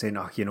eyes and saying,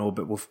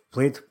 but we've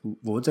played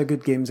loads of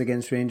good games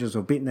against Rangers,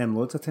 we've beaten them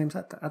loads of times,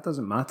 that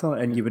doesn't matter.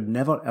 And you would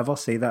never ever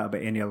say that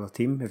about any other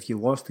team. If you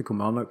lost to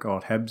Kilmarnock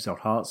or Hibs or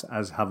Hearts,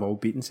 as have all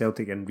beaten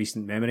Celtic in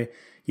recent memory,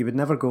 you would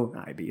never go,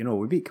 but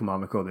we beat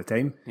Kilmarnock all the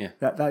time. Yeah.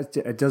 That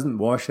it doesn't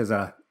wash as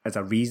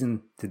a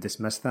reason to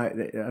dismiss that.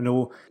 I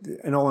know,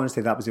 in all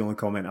honesty, that was the only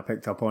comment I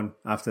picked up on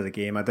after the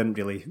game. I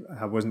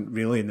wasn't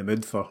really in the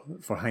mood for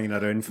hanging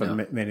around for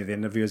many of the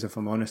interviews, if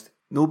I'm honest.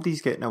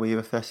 Nobody's getting away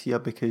with this here,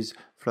 because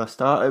for a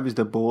start it was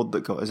the board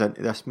that got us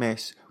into this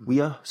mess. We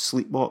are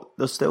sleepwalk.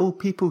 There's still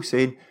people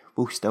saying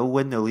we'll still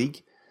win the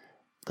league.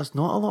 There's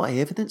not a lot of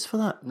evidence for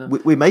that. No.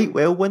 We might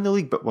well win the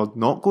league, but we're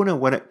not going to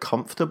win it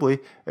comfortably.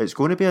 It's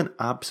going to be an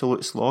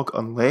absolute slog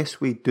unless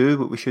we do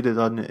what we should have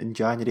done in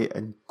January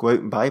and go out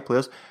and buy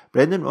players.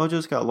 Brendan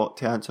Rodgers got a lot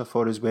to answer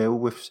for as well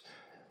with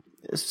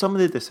some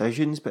of the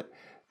decisions, but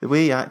the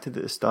way he acted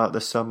at the start of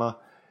the summer,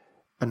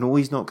 I know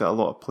he's not got a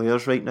lot of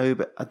players right now,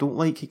 but I don't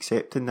like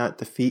accepting that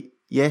defeat.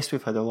 Yes,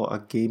 we've had a lot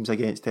of games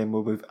against them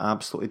where we've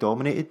absolutely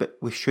dominated, but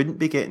we shouldn't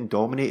be getting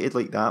dominated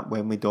like that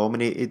when we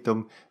dominated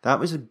them. That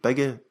was as big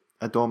a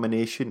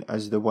domination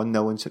as the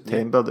 1-0 in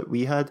September that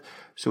we had.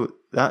 So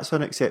that's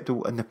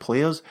unacceptable. And the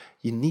players,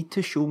 you need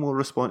to show more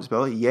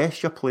responsibility.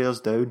 Yes, your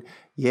players down.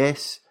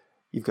 Yes,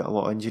 you've got a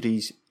lot of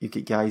injuries. You've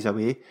got guys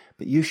away.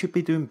 But you should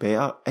be doing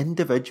better.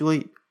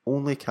 Individually,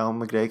 only Callum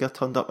McGregor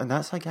turned up. And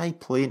that's a guy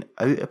playing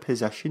out of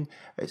position.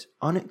 It's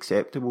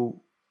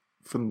unacceptable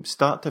from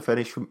start to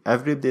finish from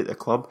everybody at the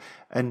club.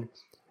 And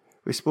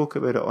we spoke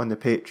about it on the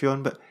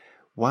Patreon. But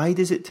why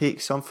does it take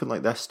something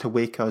like this to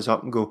wake us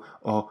up and go,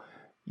 oh,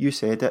 you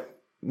said it,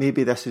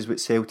 maybe this is what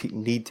Celtic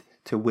need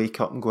to wake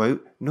up and go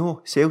out?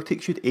 No,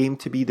 Celtic should aim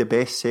to be the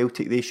best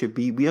Celtic they should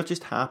be. We are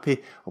just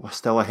happy, we're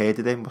still ahead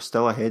of them,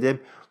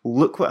 Well,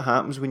 look what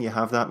happens when you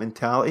have that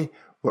mentality.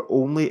 We're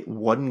only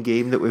one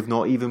game that we've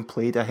not even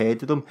played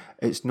ahead of them.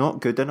 It's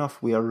not good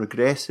enough. We are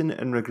regressing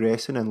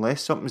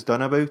unless something's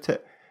done about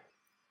it.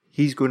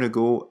 He's going to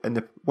go,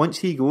 and once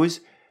he goes,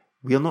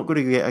 we're not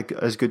going to get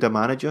as good a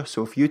manager.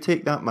 So if you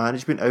take that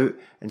management out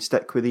and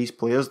stick with these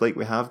players like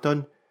we have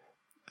done,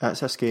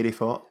 that's a scary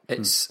thought.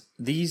 It's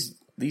these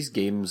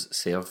games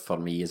serve for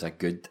me as a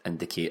good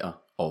indicator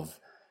of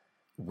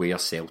where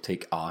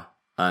Celtic are,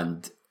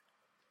 and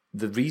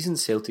the reason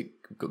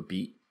Celtic got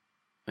beat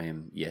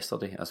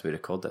yesterday, as we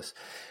record this,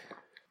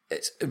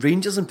 it's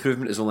Rangers'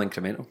 improvement is only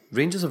incremental.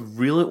 Rangers have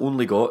really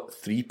only got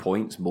 3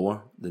 points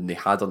more than they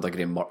had under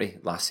Graham Murray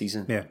last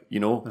season. Yeah,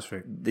 that's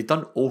right. They've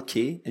done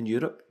okay in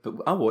Europe, but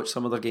I watched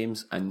some of their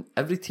games, and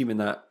every team in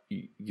that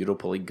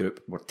Europa League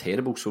group were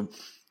terrible. So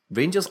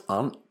Rangers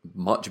aren't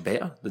much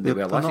better than they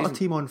were last season. They're not a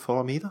team on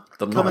form either.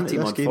 They're not a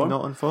team on form.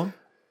 Not on form.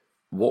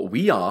 What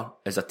we are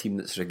is a team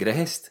that's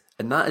regressed,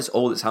 and that is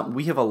all that's happened.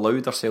 We have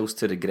allowed ourselves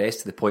to regress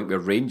to the point where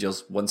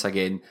Rangers, once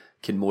again,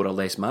 can more or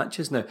less match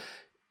us. Now,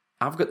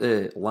 I've got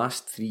the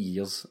last 3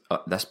 years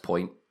at this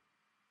point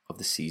of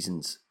the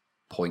season's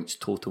points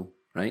total,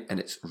 right? And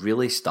it's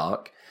really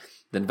stark.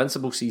 The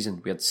Invincible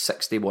season, we had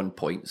 61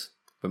 points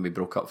when we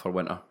broke up for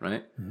winter,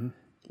 right? Mm-hmm.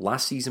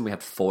 Last season, we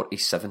had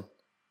 47,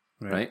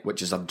 right?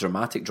 Which is a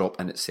dramatic drop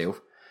in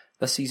itself.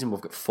 This season,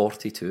 we've got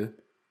 42.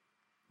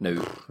 Now,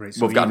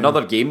 so we've got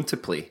another game to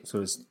play.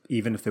 So it's,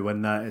 even if they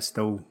win that, it's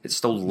still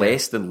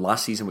less than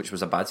last season, which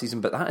was a bad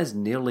season. But that is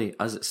nearly,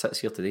 as it sits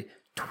here today,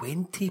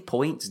 20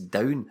 points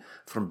down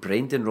from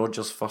Brendan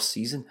Rodgers' first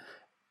season.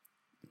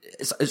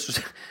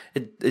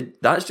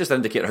 That's just an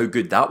indicator how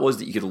good that was,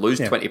 that you could lose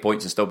 20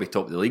 points and still be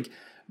top of the league.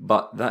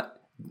 But that,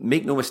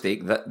 make no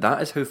mistake,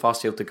 that is how far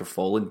Celtic have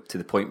fallen, to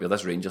the point where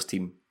this Rangers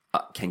team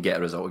can get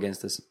a result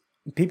against us.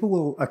 People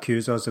will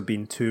accuse us of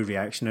being too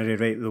reactionary,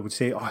 right? They would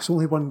say, it's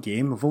only one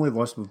game, we've only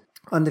lost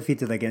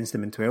undefeated against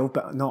them in 12.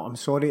 But no, I'm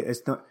sorry,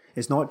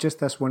 it's not just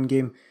this one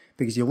game,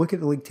 because you look at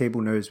the league table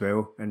now as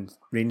well, and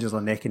Rangers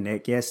are neck and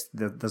neck. Yes,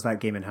 there's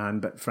that game in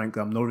hand, but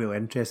frankly, I'm not really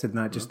interested in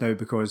that just now,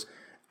 because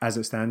as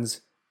it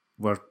stands,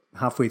 we're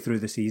halfway through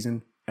the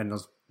season and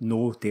there's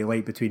no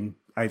daylight between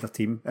either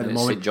team at the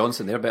moment. St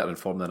Johnstone, they're better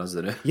informed than us,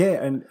 though.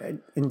 Yeah,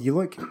 and you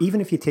look,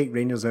 even if you take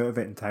Rangers out of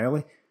it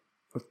entirely,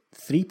 we're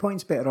 3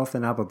 points better off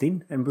than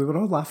Aberdeen, and we were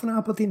all laughing at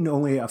Aberdeen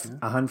only a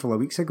handful of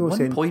weeks ago.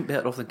 1 point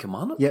better off than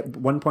Kilmarnock? Yeah,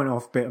 1 point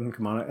off better than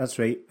Kilmarnock, that's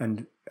right.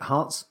 And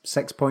Hearts,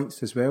 6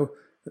 points as well.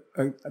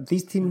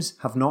 These teams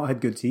have not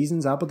had good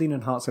seasons. Aberdeen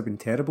and Hearts have been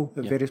terrible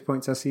at various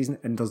points this season,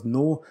 and there's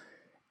no...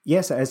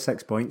 Yes, it is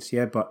 6 points,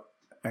 yeah, but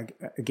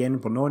again,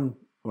 we're not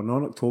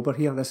in October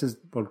here.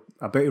 We're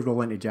about to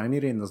roll into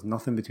January, and there's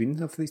nothing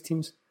between of these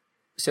teams.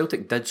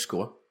 Celtic did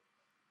score.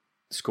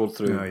 Scored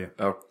through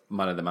our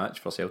man of the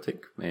match for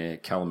Celtic,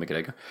 Callum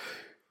McGregor.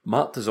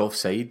 Marked as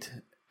offside.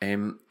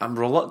 I'm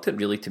reluctant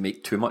really to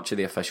make too much of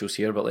the officials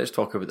here, but let's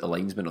talk about the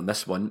linesman on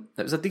this one.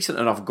 It was a decent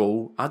enough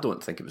goal. I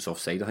don't think it was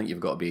offside. I think you've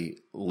got to be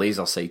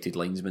laser-sighted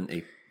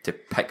linesman to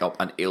pick up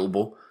an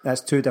elbow. That's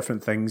two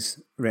different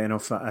things written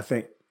off that. I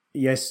think,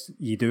 yes,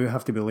 you do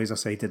have to be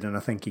laser-sighted, and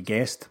I think he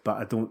guessed,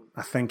 but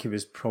I think he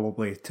was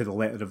probably to the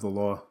letter of the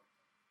law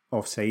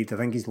offside. I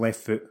think his left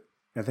foot.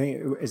 I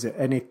think, is it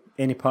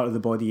any part of the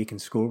body you can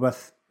score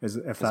with,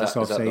 if that's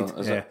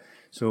offside?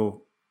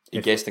 So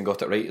he guessed and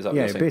got it right, is that what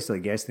you're saying? Yeah, basically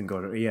guessed and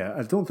got it right. Yeah,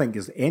 I don't think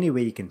there's any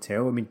way you can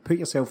tell. I mean, put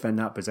yourself in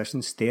that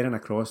position, staring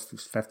across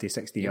 50,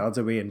 60 yards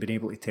away and being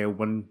able to tell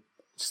one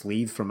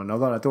sleeve from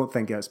another. I don't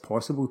think that's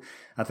possible.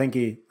 I think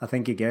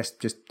he guessed,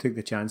 just took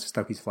the chance,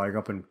 stuck his flag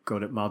up and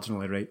got it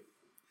marginally right.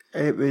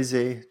 It was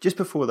just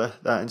before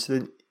that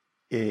incident.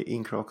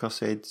 Ian Crocker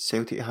said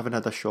Celtic haven't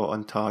had a shot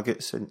on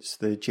target since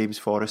the James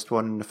Forrest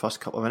one in the first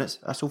couple of minutes.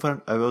 That's over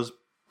an hour's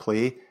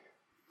play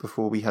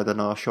before we had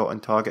another shot on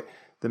target.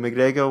 The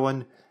McGregor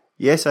one,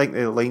 yes, I think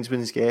the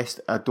linesman's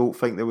guessed. I don't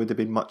think there would have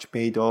been much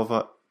made of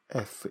it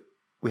if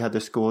we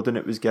had scored and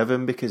it was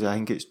given, because I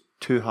think it's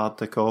too hard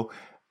to call.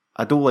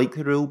 I don't like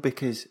the rule,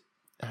 because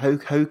how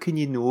can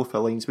you know if a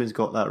linesman's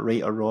got that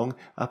right or wrong?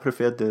 I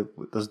prefer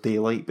there's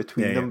daylight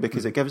between them,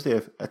 because it gives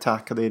the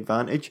attacker the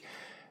advantage.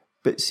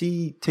 But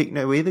see, taking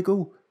away the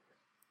goal,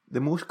 the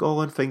most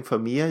galling thing for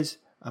me is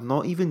I'm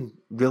not even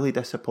really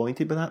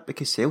disappointed by that,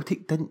 because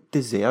Celtic didn't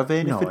deserve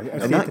anything.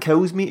 And that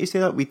kills me to say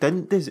that. We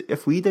didn't.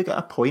 If we'd have got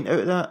a point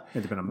out of that,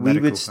 we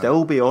would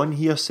still be on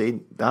here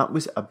saying that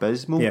was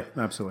abysmal. Yeah,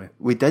 absolutely.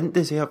 We didn't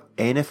deserve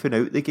anything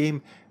out of the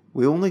game.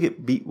 We only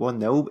get beat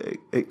 1-0.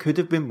 It could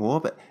have been more,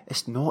 but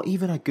it's not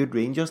even a good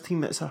Rangers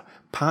team. It's a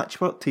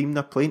patchwork team.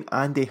 They're playing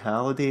Andy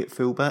Halliday at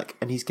fullback,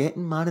 and he's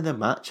getting man of the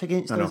match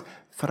against us.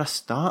 For a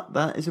start,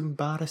 that is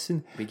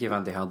embarrassing. We gave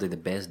Andy Halliday the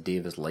best day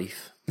of his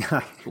life.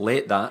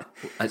 Let that,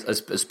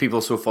 as people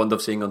are so fond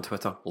of saying on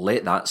Twitter,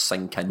 let that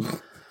sink in.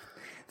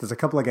 There's a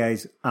couple of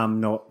guys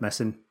I'm not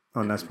missing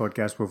on this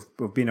podcast.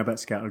 We've been a bit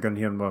scattergun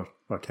here, and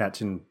we're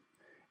catching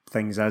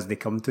things as they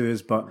come to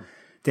us, but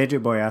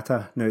Dedryck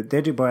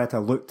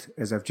Boyata looked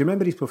as if... Do you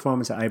remember his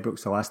performance at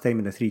Ibrox the last time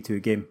in the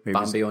 3-2 game?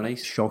 Bambi on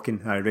ice. Shocking.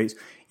 Right.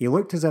 He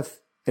looked as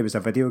if it was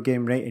a video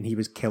game, right, and he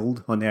was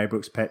killed on the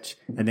Ibrox pitch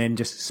and then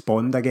just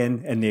spawned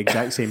again in the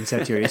exact same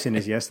situation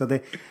as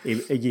yesterday.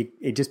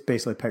 He just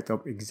basically picked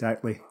up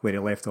exactly where he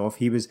left off.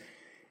 He was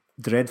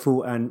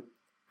dreadful, and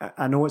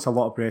I know it's a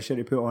lot of pressure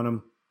to put on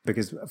him,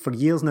 because for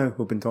years now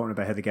we've been talking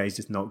about how the guy's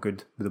just not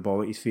good with the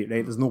ball at his feet,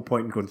 right? There's no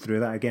point in going through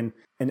that again.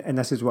 And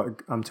this is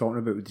what I'm talking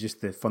about, with just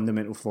the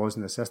fundamental flaws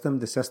in the system.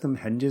 The system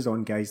hinges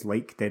on guys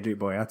like Dedryck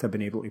Boyata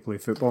being able to play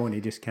football, and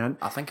he just can't.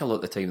 I think a lot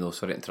of the time, though,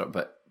 sorry to interrupt,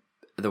 but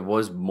there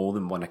was more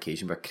than one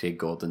occasion where Craig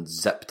Gordon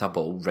zipped a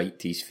ball right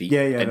to his feet.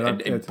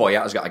 And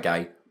Boyata's got a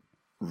guy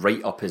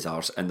right up his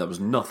arse, and there was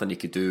nothing he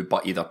could do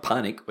but either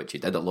panic, which he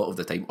did a lot of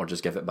the time, or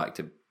just give it back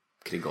to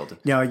Craig Gordon.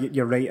 Yeah,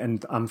 you're right,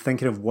 and I'm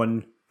thinking of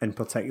one in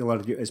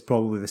particular. It's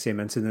probably the same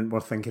incident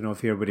we're thinking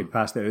of here, where he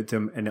passed it out to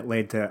him and it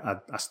led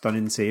to a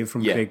stunning save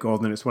from Craig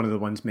Gordon. It's one of the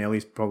ones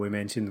Melly's probably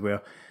mentioned,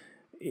 where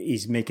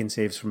he's making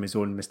saves from his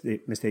own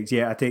mistakes.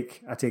 Yeah, I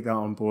take that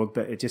on board,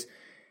 but it just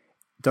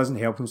doesn't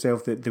help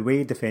himself. The way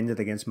he defended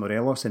against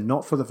Morelos, and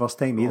not for the first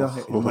time either.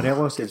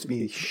 Morelos,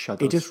 he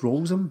just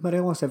rolls him,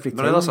 Morelos, every time.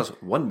 Morelos has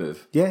one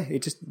move. Yeah, he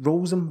just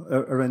rolls him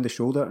around the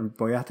shoulder, and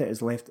Boyata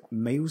is left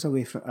miles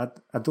away from.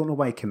 I don't know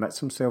why he commits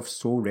himself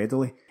so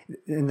readily.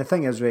 And the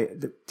thing is, right,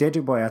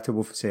 Dedrick Boyata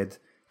will have said,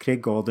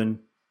 Craig Gordon,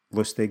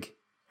 Lustig,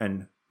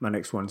 and my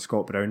next one,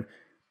 Scott Brown.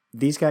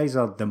 These guys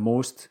are the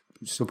most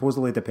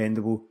supposedly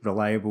dependable,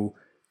 reliable,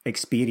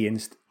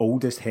 experienced,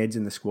 oldest heads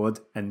in the squad,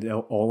 and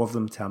all of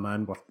them to a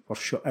man were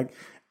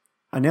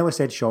I nearly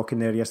said shocking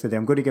there yesterday.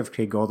 I'm going to give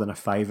Craig Gordon a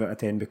 5 out of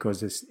 10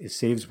 because his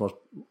saves were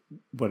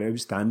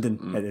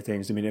outstanding at the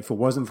times. I mean, if it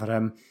wasn't for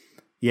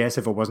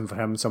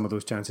him, some of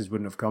those chances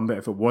wouldn't have come, but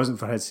if it wasn't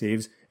for his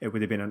saves, it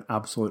would have been an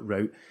absolute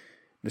rout.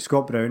 The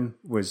Scott Brown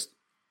was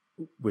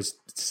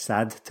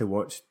sad to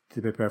watch,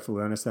 to be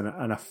perfectly honest, and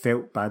I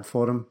felt bad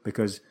for him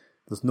because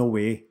there's no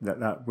way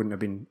that wouldn't have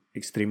been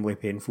extremely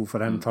painful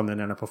for him turning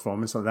in a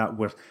performance like that.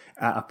 We're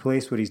at a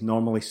place where he's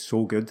normally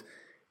so good,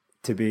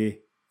 to be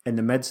in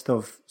the midst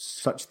of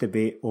such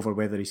debate over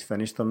whether he's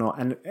finished or not.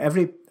 And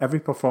every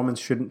performance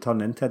shouldn't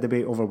turn into a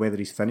debate over whether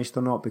he's finished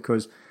or not,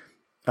 because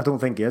I don't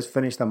think he is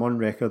finished. I'm on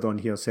record on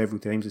here several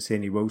times as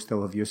saying he will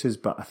still have uses,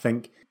 but I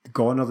think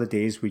gone are the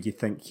days where you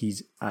think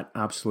he's an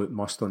absolute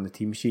must on the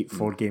team sheet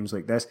for games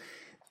like this.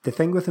 The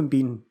thing with him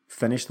being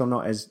finished or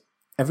not is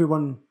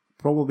everyone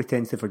probably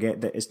tends to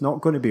forget that it's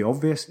not going to be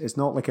obvious. It's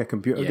not like a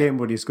computer game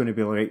where he's going to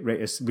be like, right,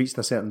 it's reached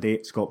a certain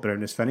date, Scott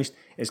Brown is finished.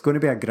 It's going to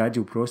be a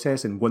gradual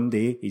process, and one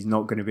day he's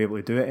not going to be able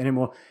to do it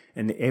anymore.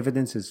 And the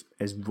evidence is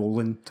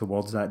rolling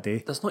towards that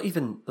day. There's not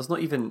even,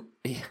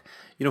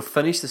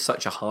 finished is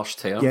such a harsh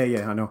term.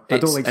 Yeah, I know. I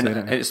don't like saying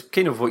it. It's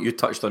kind of what you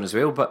touched on as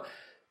well, but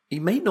he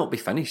might not be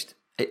finished.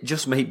 It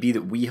just might be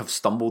that we have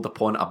stumbled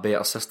upon a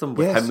better system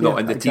with him not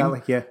in the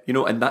team. Yeah.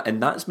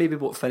 And that's maybe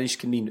what finished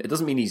can mean. It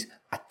doesn't mean he's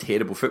a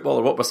terrible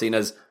footballer. What we're saying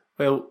is,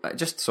 well, it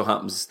just so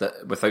happens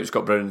that without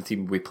Scott Brown in the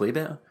team, we play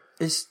better.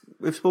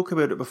 We've spoken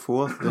about it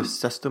before. The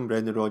system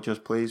Brendan Rodgers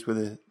plays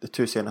with the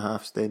two centre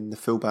halves, then the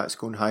fullbacks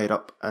going higher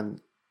up, and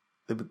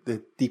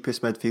the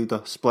deepest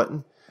midfielder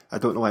splitting. I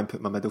don't know why I'm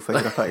putting my middle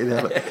finger up at you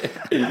there,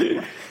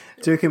 but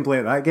two can play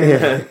at that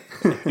game.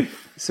 Yeah.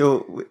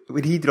 So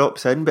when he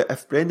drops in, but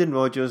if Brendan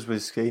Rodgers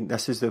was saying,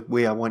 this is the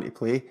way I want to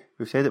play,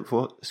 we've said it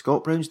before,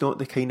 Scott Brown's not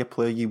the kind of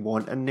player you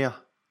want in there.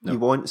 No. You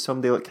want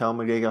somebody like Cal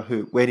McGregor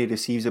who, when he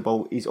receives the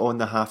ball, he's on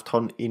the half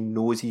turn, he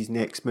knows his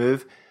next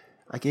move.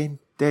 Again,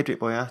 Dedrick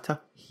Boyata,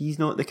 he's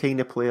not the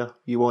kind of player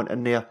you want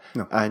in there.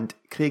 No. And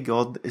Craig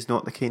Gordon is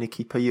not the kind of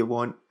keeper you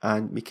want,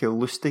 and Mikael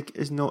Lustig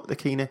is not the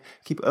kind of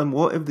keeper. And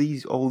what have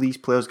all these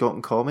players got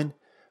in common?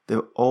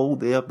 They're all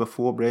there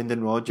before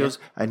Brendan Rodgers,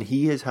 and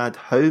he has had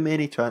how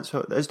many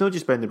transfer... It's not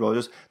just Brendan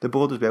Rodgers, the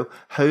board as well.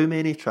 How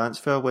many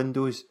transfer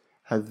windows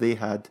have they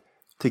had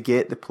to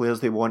get the players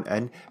they want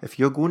in? If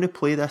you're going to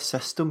play this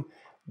system,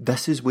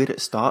 this is where it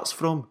starts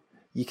from.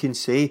 You can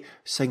say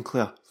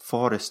Sinclair,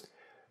 Forrest,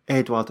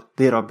 Edward,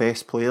 they're our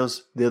best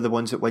players. They're the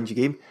ones that win your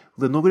game.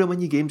 They're not going to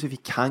win you games if you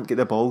can't get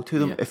the ball to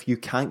them, if you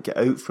can't get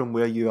out from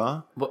where you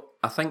are. Well,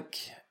 I think...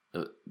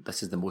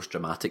 this is the most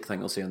dramatic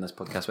thing I'll say on this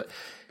podcast, but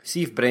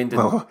see if Brendan...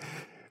 Well,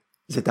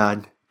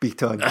 Zidane,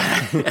 Beaton.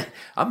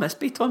 I miss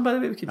Beaton, by the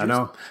way. I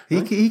know.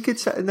 He could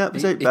sit in that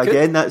position, but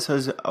again, that's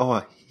his...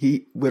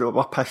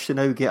 we're pushed to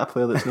now get a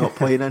player that's not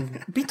playing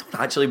in. Beaton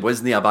actually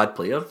wasn't a bad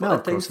player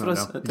at times for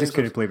us. He just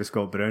couldn't play with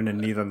Scott Brown, and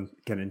neither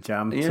can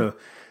Jam. Yeah. So.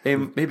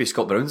 Maybe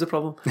Scott Brown's the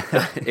problem.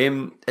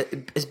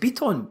 Is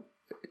Beaton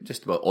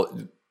just about...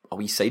 a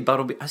wee sidebar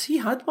on, has he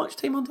had much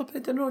time under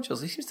Brendan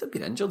Rodgers? He seems to have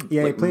been injured.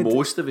 Yeah, he played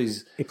most of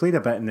his... He played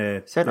a bit in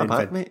the...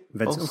 Centre-back, mate.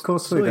 Of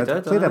course, so he did.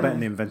 He played a bit in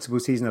the Invincible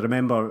season. I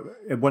remember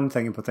one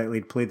thing in particular,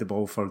 he played the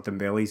ball for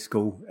Dembele's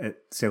goal at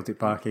Celtic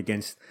Park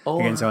against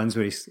Huns,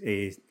 where he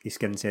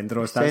skinned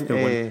Senderos. That's the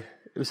one.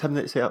 It was him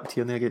that set up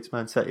Tierney against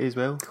Man City as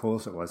well. Of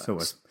course it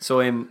was.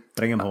 So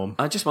bring him home.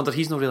 I just wonder,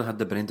 he's not really had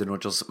the Brendan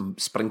Rodgers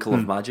sprinkle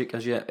of magic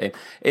as yet.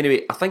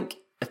 Anyway, I think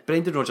if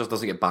Brendan Rodgers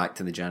doesn't get back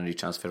to the January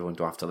transfer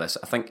window after this,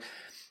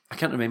 I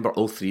can't remember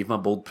all three of my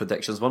bold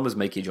predictions. One was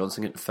Mikey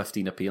Johnson getting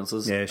 15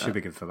 appearances. Yeah, it should be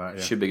good for that.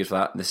 Yeah. Should be good for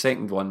that. And the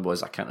second one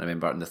was, I can't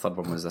remember, and the third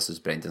one was, this is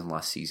Brendan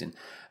last season.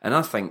 And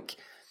I think,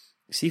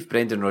 see if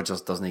Brendan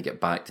Rodgers doesn't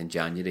get backed in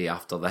January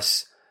after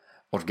this,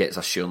 or gets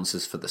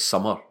assurances for the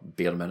summer,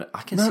 bare minute,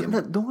 I can see him.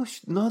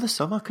 No, the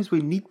summer, because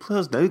we need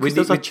players now, because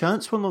there's a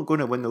chance we're not going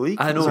to win the league.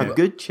 I know, there's a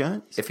good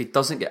chance. If he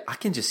doesn't get, I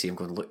can just see him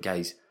going, look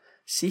guys,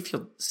 see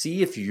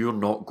if you're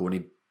not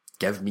going to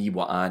give me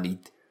what I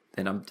need,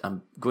 then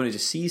I'm going to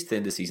just seize to the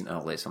end of the season and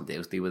I'll let somebody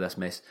else deal with this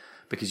mess,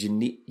 because you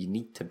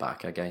need to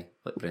back a guy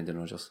like Brendan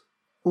Rodgers.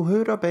 Well,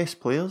 who are our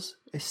best players?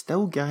 It's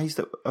still guys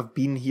that have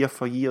been here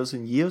for years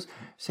and years.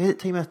 Said it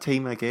time and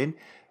time again.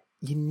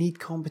 You need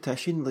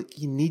competition. Like,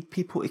 you need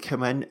people to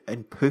come in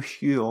and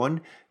push you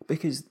on,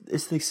 because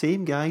it's the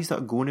same guys that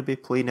are going to be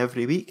playing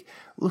every week.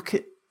 Look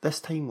at this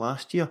time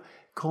last year.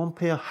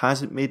 Compere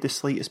hasn't made the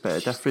slightest bit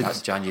of difference.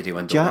 That's January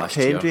window Jack last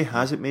Hendry year.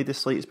 hasn't made the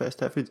slightest bit of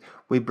difference.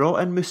 We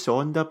brought in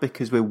Musonda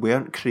because we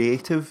weren't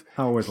creative.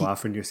 I always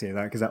laugh when you say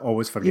that because I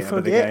always You forget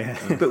about the guy.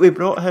 forget, but we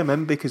brought him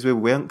in because we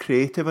weren't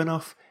creative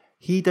enough.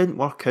 He didn't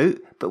work out,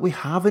 but we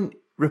haven't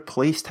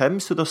replaced him,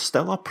 so there's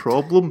still a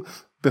problem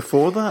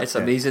before that. It's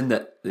amazing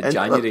that the And,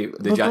 January...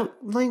 we've not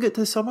even got to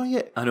the summer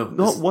yet. I know.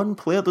 Not one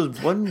player.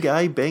 There's one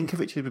guy,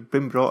 Benkovic, has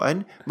been brought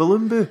in.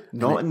 Malumbu,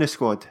 not in the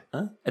squad.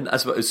 And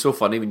that's what it's so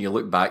funny when you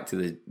look back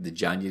to the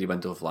January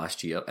window of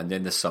last year and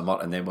then the summer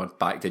and then we're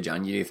back to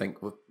January. You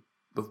think we've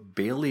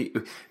barely...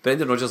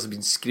 Brendan Rodgers has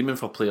been screaming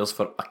for players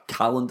for a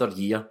calendar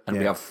year and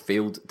we have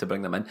failed to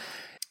bring them in.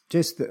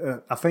 Just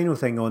a final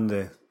thing on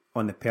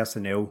the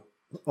personnel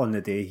on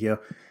the day here,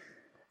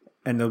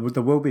 and there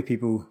will be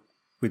people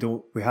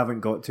we haven't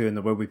got to, and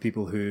there will be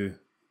people who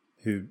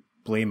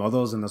blame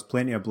others, and there's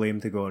plenty of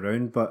blame to go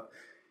around. But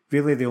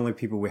really, the only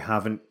people we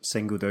haven't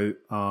singled out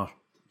are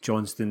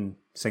Johnston,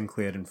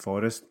 Sinclair, and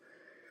Forrest.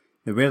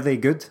 Now, were they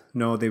good?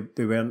 No, they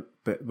weren't.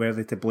 But were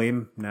they to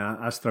blame? Nah,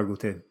 I struggle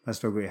to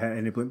hit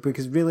any blame,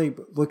 because really,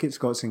 look at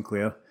Scott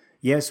Sinclair.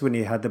 Yes, when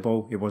he had the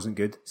ball, it wasn't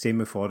good. Same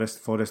with Forrest.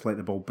 Forrest let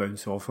the ball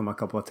bounce off him a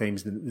couple of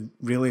times.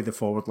 Really, the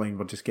forward line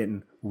were just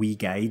getting wee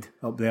guide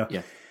up there.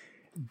 Yeah.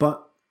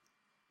 But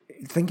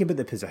think about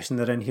the position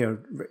they're in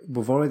here.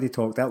 We've already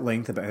talked at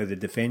length about how the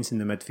defence in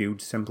the midfield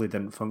simply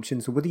didn't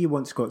function. So what do you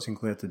want Scott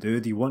Sinclair to do?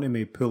 Do you want him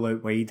to pull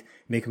out wide,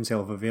 make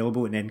himself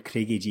available, and then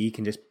Craigie G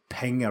can just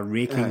ping a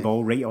raking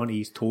ball right onto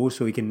his toes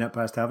so he can nip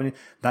past Avenue?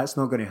 That's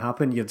not going to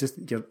happen.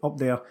 You're up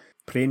there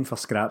praying for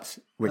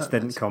scraps, which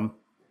didn't come.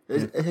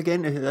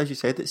 Again, as you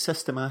said, it's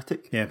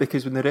systematic. Yeah.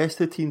 Because when the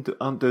rest of the team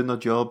aren't doing their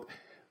job,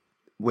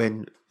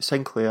 when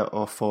Sinclair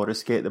or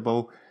Forrest get the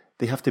ball,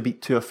 they have to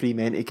beat 2 or 3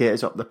 men to get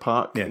us up the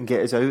park and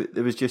get us out.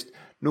 There was just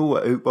no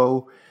out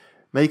ball.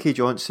 Mikey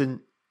Johnson,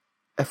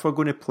 if we're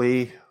going to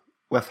play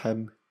with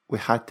him, we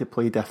had to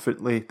play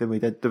differently than we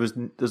did.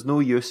 There's no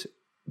use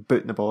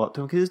booting the ball up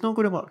to him because it's not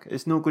going to work.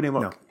 It's not going to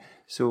work. No.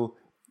 So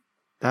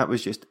it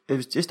was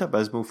just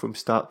abysmal from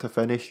start to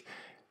finish.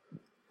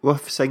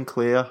 With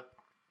Sinclair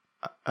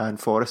and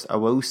Forrest, I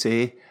will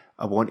say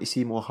I want to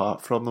see more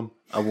heart from them.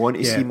 I want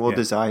to see more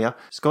desire.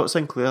 Scott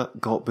Sinclair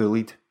got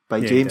bullied by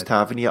James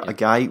Tavernier, a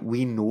guy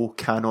we know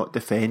cannot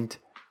defend,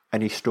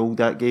 and he strolled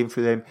that game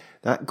for them.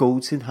 That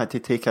Goldson had to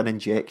take an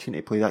injection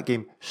to play that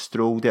game,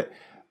 strolled it.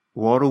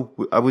 Worrell,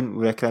 I wouldn't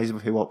recognise him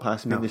if he walked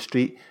past me in the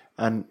street,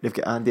 and they've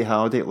got Andy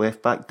Halliday at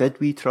left back. Did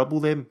we trouble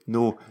them?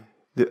 No.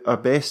 Our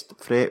best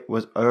threat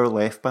was our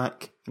left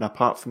back, and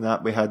apart from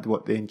that we had the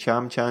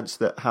Encham chance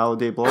that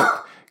Halliday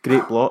blocked.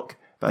 Great block.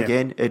 But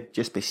again, it'd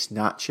just be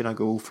snatching a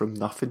goal from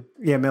nothing.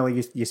 Yeah,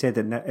 Melly, you said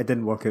it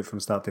didn't work out from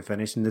start to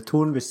finish, and the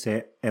tone was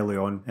set early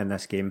on in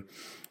this game.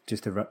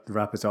 Just to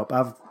wrap us up,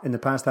 in the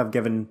past I've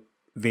given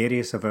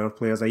various of our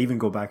players, I even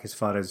go back as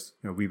far as,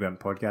 we weren't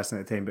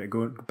podcasting at the time, but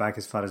go back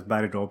as far as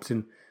Barry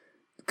Robson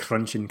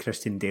crunching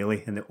Christian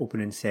Daly in the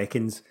opening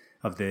seconds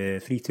of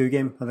the 3-2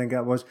 game, I think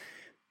that was.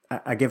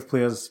 I give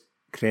players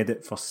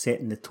credit for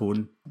setting the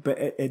tone, but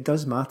it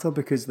does matter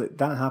because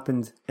that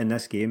happened in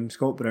this game.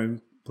 Scott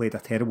Brown played a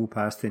terrible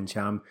pass to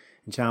Encham.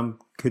 Encham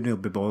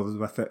couldn't be bothered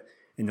with it.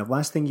 And the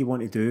last thing you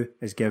want to do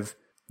is give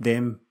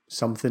them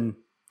something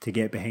to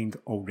get behind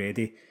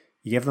already.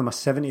 You give them a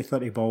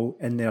 70-30 ball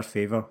in their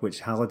favour,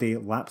 which Halliday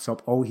laps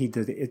up. All he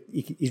did,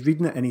 he's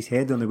reading it in his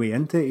head on the way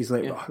into it. He's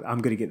like, I'm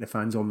going to get the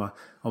fans on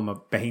my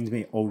behind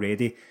me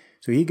already.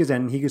 So he goes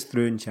in, he goes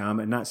through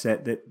Encham, and that's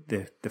it.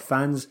 The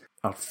fans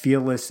are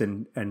fearless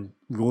and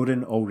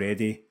roaring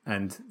already,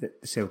 and the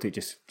Celtic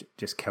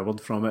just cowered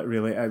from it.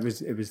 Really,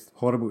 it was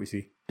horrible to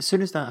see. As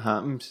soon as that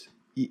happens,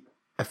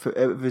 if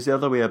it was the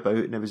other way about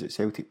and it was at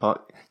Celtic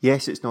Park,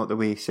 yes, it's not the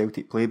way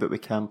Celtic play, but we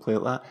can play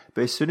like that.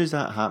 But as soon as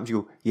that happens,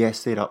 you go,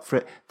 yes, they're up for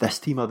it. This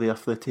team are there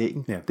for the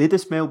taking. Yeah. They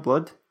just smell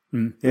blood.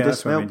 They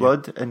just smell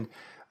blood, and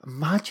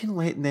imagine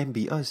letting them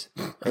beat us.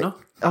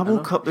 I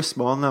woke up this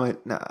morning, I went,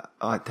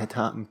 it did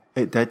happen.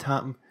 It did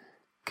happen.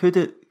 Could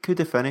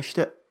have finished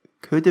it.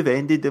 Could have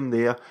ended them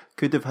there.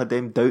 Could have had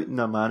them doubting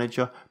their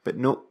manager. But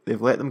no,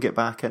 they've let them get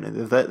back in it.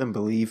 They've let them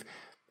believe.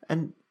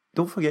 And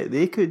don't forget,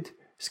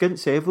 Skint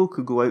Seville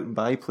could go out and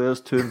buy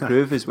players to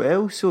improve as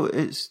well. So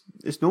it's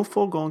no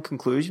foregone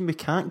conclusion. We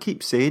can't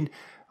keep saying,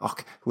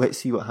 let's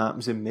see what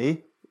happens in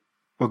May.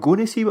 We're going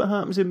to see what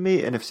happens in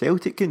May. And if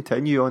Celtic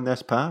continue on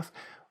this path,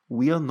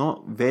 we are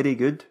not very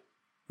good.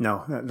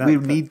 No,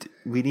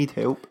 we need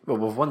help. Well,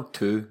 we've won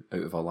 2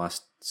 out of our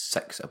last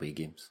 6 away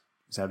games.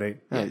 Is that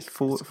right? Yeah, it's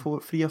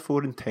 3 or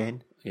 4 and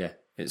 10. Yeah,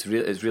 it's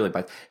really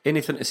bad.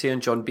 Anything to say on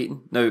John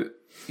Beaton? Now,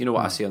 you know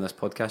what I say on this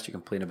podcast, you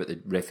complain about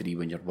the referee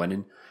when you're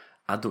winning.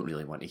 I don't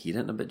really want to hear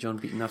it about John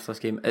Beaton after this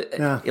game.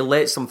 He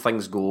let some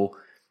things go.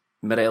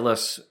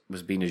 Morelos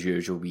was being as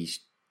usual, wee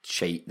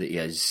shite that he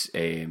is.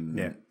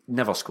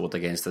 Never scored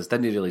against us,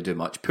 didn't really do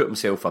much, put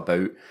himself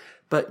about.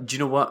 But do you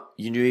know what?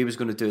 You knew he was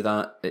going to do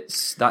that.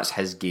 That's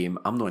his game.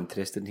 I'm not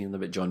interested in hearing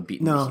about John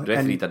Beaton. No, the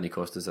referee didn't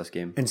cost us this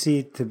game. And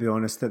see, to be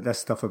honest, that this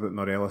stuff about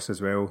Morelos as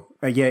well.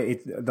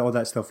 All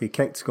that stuff, he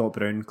kicked Scott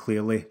Brown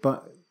clearly,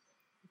 but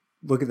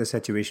look at the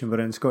situation we're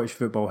in. Scottish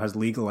football has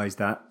legalised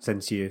that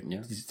since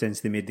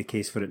they made the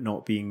case for it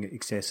not being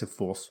excessive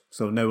force.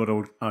 So now we're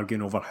all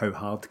arguing over how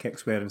hard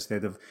kicks were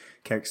instead of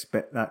kicks.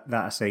 But that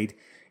aside,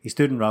 he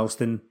stood in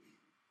Ralston.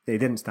 They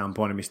didn't stamp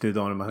on him, he stood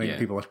on him. I think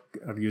people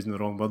are using the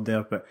wrong word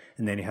there.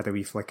 And then he had a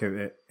wee flick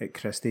out at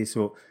Christie.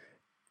 So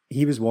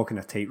he was walking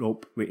a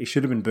tightrope. He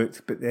should have been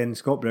booked, but then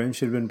Scott Brown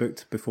should have been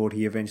booked before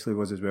he eventually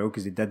was as well,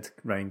 because he did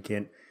Ryan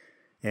Kent.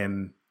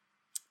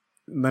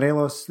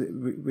 Morelos,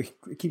 we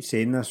keep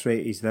saying this,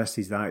 right? He's this,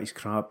 he's that, he's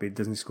crap, he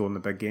doesn't score in the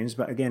big games.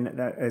 But again,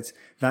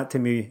 that to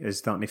me is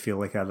starting to feel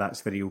like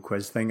that's the real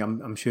quiz thing.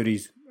 I'm sure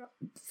he's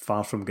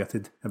far from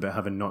gutted about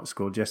having not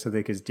scored yesterday,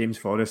 because James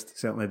Forrest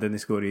certainly didn't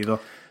score either,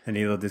 and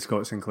neither did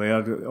Scott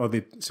Sinclair, or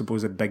the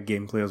supposed big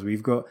game players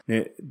we've got.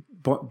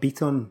 But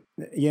Beaton,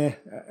 yeah,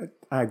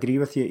 I agree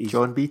with you.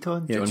 John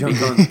Beaton? Yeah,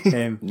 John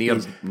Beaton.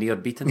 Near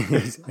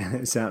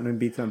Beaton. Certainly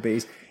Beaton,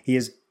 but he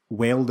is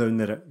well down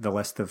the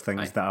list of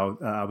things that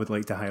I would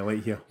like to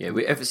highlight here. Yeah,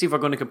 if we're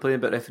going to complain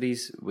about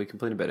referees, we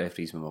complain about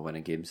referees when we're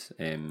winning games.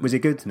 Was he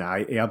good? Nah,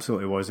 he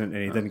absolutely wasn't,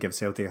 and he didn't give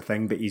Celtic a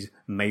thing, but he's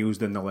miles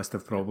down the list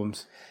of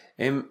problems.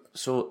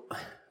 So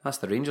that's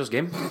the Rangers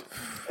game.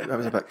 That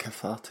was a bit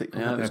cathartic.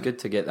 Yeah, it was good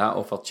to get that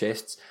off our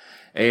chests.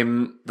 There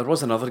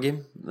was another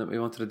game that we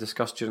wanted to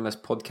discuss during this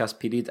podcast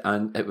period,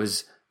 and it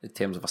was, in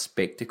terms of a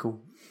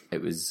spectacle,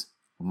 it was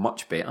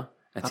much better.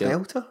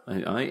 Belter?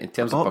 Aye, in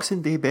terms of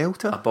Boxing Day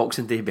belter? A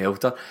Boxing Day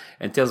belter.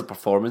 In terms of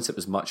performance, it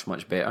was much,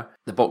 much better.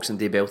 The Boxing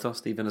Day belter,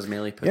 Stephen, as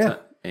Melly put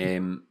it.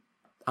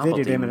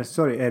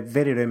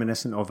 Very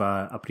reminiscent of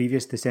a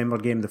previous December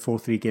game, the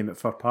 4-3 game at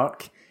Fir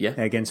Park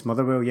against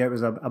Motherwell. Yeah, it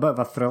was a bit of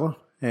a thriller.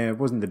 It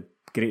wasn't the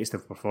greatest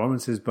of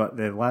performances, but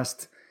the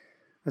last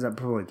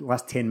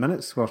 10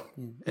 minutes were...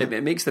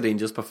 It makes the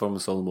Rangers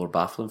performance all the more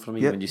baffling for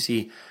me when you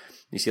see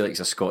like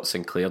a Scott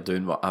Sinclair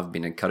doing what I've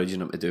been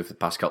encouraging him to do for the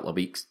past couple of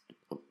weeks.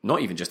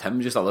 Not even just him,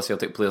 just other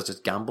Celtic players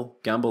just gamble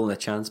on a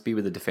chance, be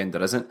where the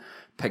defender isn't,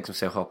 picks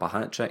himself up a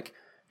hat-trick.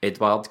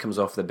 Edouard comes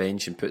off the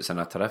bench and puts in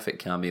a terrific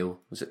cameo.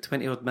 Was it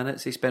 20 odd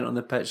minutes he spent on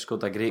the pitch,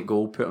 scored a great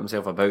goal, put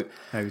himself about.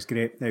 It was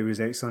great. It was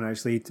excellent,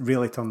 actually. It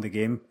really turned the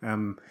game,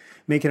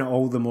 making it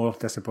all the more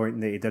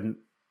disappointing that he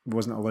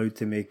wasn't allowed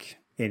to make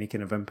any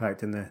kind of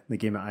impact in the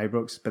game at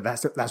Ibrox. But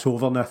that's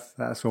over now.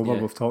 That's over.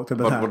 Yeah. We've talked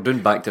about that. We're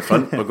doing back to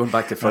front. We're going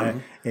back to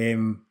front.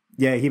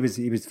 Yeah, he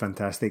was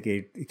fantastic.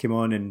 He came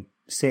on and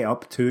set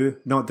up two,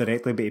 not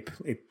directly, but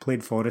he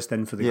played Forrest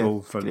in for the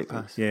goal. Great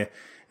pass. Yeah,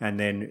 and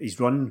then his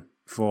run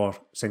for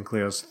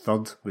Sinclair's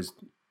third was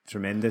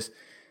tremendous.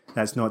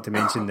 That's not to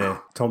mention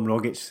the Tom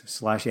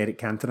Rogic / Eric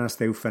Cantona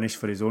style finish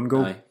for his own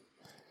goal. Aye.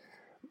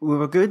 We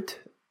were good,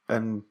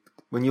 and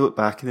when you look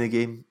back in the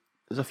game,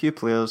 there's a few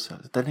players. I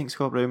didn't think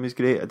Scott Brown was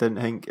great. I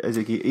didn't think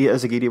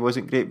Izagiri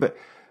wasn't great, but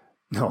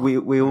no.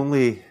 we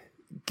only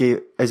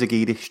gave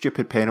Izagiri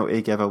stupid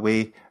penalty give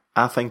away.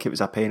 I think it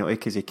was a penalty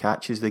because he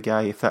catches the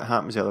guy. If that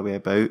happens the other way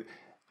about,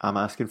 I'm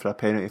asking for a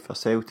penalty for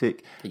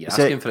Celtic. You're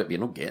asking for it, but you're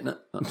not getting it.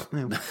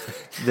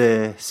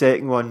 The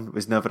second one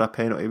was never a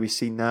penalty. We've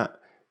seen that.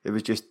 It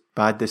was just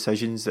bad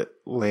decisions that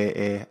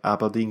let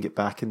Aberdeen get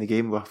back in the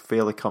game. We were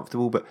fairly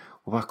comfortable, but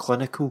we were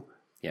clinical.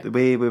 Yeah. The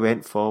way we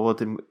went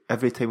forward, and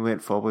every time we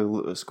went forward, we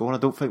looked at scoring. I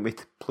don't think we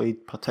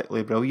played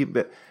particularly brilliant,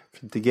 but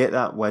to get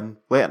that win,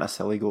 letting a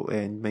silly goal to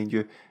end, mind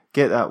you,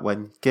 get that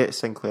win, get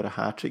Sinclair a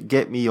hat-trick,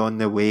 get me on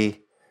the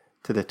way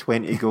to the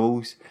 20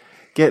 goals.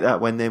 Get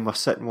that win, then we're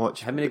sitting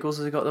watching. How many goals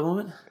has he got at the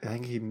moment? I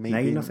think he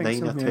might be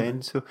 9 or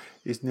 10, so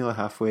he's nearly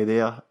halfway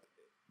there.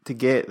 To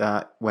get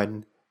that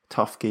win,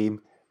 tough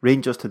game,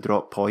 Rangers to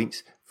drop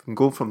points, from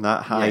going from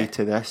that high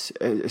to this,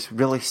 it's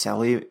really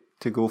silly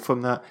to go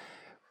from that.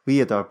 We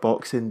had our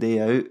Boxing Day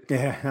out.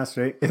 Yeah, that's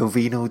right.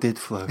 Elvino did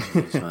flow.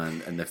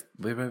 Man, and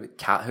we were at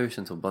Cat House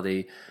until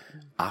bloody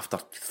after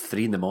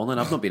 3 in the morning.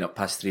 I've not been up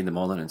past 3 in the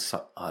morning in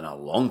a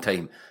long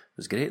time. It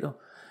was great though.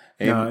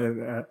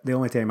 No, the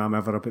only time I'm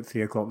ever up at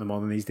 3 o'clock in the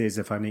morning these days is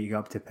if I need to get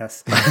up to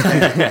piss.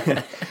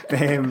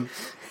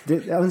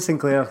 On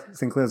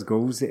Sinclair's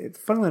goals,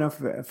 funnily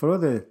enough,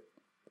 for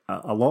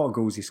a lot of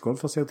goals he scored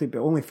for Celtic, but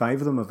only 5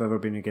 of them have ever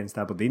been against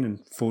Aberdeen, and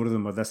 4 of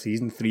them were this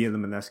season, 3 of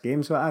them in this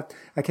game. So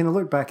I kind of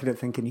look back at it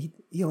thinking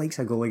he likes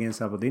a goal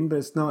against Aberdeen, but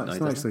it's not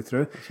actually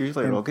true. It's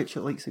usually Rogic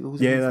that likes the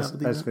goals against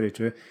Aberdeen. Yeah, that's very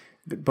true.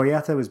 But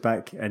Boyata was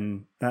back,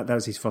 and that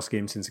was his first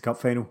game since the cup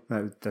final.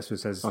 This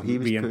was his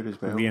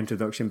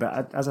reintroduction.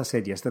 But as I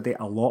said yesterday,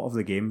 a lot of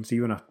the game, so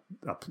you want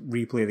to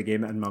replay the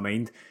game in my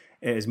mind,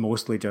 it is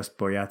mostly just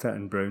Boyata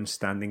and Brown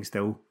standing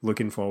still,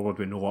 looking forward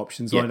with no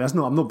options on it.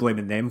 I'm not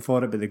blaming them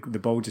for it, but the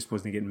ball just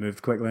wasn't getting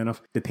moved quickly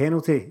enough. The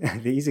penalty,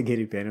 the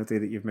Izagiri penalty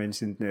that you've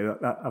mentioned now,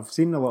 I've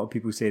seen a lot of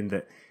people saying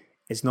that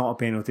it's not a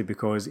penalty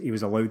because he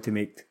was allowed to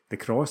make the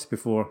cross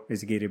before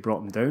Izagiri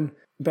brought him down.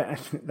 But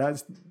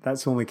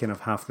that's only kind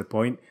of half the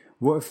point.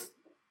 What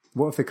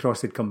if the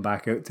cross had come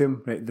back out to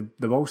him? Right,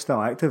 the ball's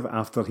still active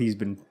after he's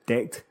been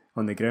decked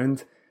on the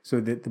ground, so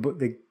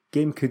the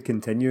game could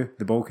continue.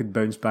 The ball could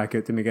bounce back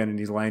out to him again, and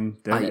he's lying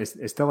down.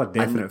 It's still a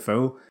definite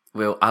foul.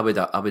 Well, I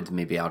would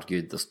maybe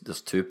argue there's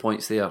 2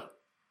 points there.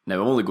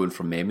 Now I'm only going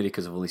from memory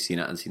because I've only seen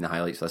it and seen the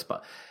highlights of this,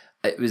 but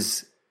it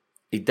was,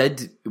 he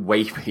did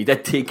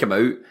take him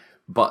out,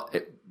 but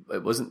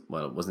it wasn't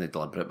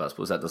deliberate, but I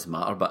suppose that doesn't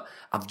matter. But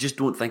I just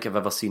don't think I've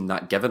ever seen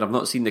that given. I've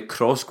not seen the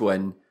cross go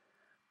in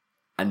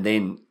and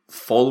then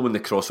following the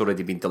cross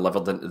already being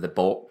delivered into the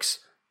box,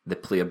 the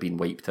player being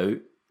wiped out.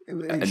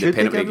 It should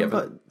be given,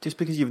 but just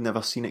because you've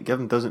never seen it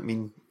given doesn't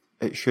mean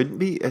it shouldn't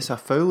be. It's a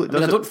foul.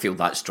 I don't feel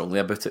that strongly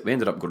about it. We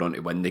ended up going on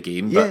to win the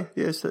game. Yeah,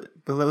 yes.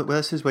 Well,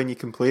 this is when you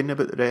complain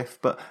about the ref.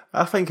 But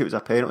I think it was a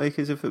penalty,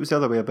 because if it was the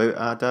other way about,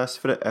 I'd ask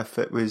for it. If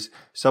it was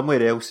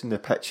somewhere else in the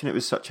pitch and it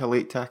was such a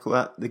late tackle,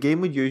 that the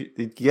game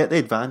they'd get the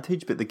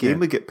advantage, but the game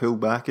would get pulled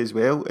back as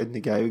well, and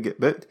the guy would get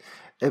booked.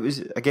 It was,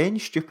 again,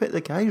 stupid. The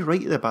guy's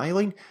right at the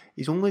byline.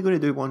 He's only going to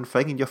do one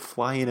thing and you're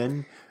flying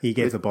in. He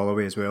gave the ball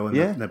away as well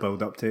in the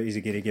build-up to it. He's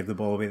again, he gave the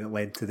ball away that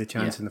led to the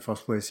chance in the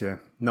first place. Yeah,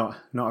 not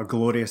a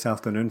glorious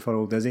afternoon for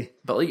old Dizzy.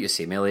 But like you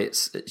say, Melly,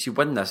 it's you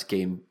win this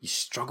game, you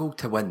struggle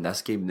to win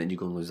this game, and then you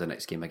go and lose the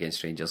next game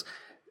against Rangers,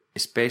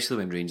 especially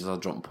when Rangers are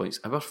dropping points.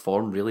 Our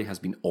form really has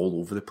been all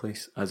over the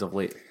place as of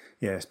late.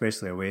 Yeah,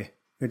 especially away.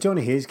 Now,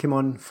 Johnny Hayes came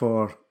on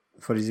for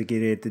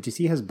Izagiri. Did you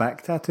see his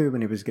back tattoo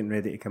when he was getting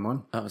ready to come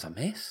on? That was a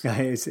mess.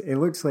 It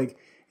looks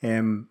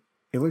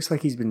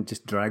like he's been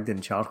just dragged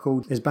in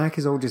charcoal. His back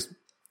is all just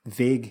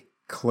vague,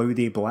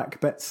 cloudy black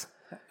bits.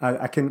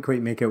 I couldn't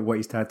quite make out what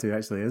his tattoo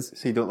actually is.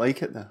 So you don't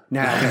like it, though?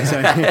 Nah.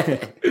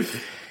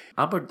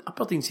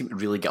 Aberdeen seem to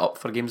really get up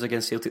for games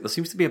against Celtic. There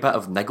seems to be a bit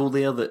of niggle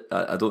there that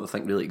I don't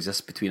think really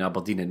exists between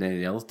Aberdeen and any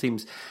of the other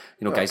teams.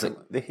 You know, guys like...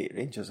 They hate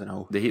Rangers and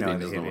all. They hate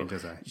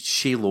Rangers.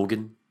 Shea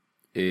Logan...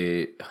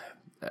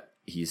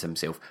 he's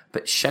himself.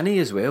 But Shinnie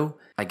as well.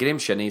 Graham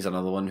Shinnie is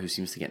another one who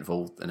seems to get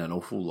involved in an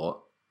awful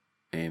lot.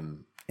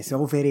 It's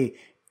all very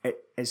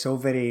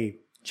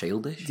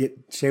childish.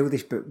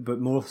 Childish, but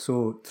more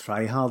so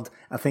try hard.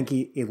 I think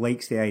he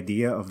likes the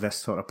idea of this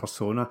sort of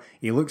persona.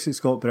 He looks at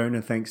Scott Brown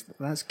and thinks,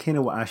 that's kind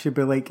of what I should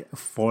be like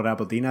for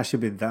Aberdeen. I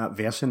should be that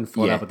version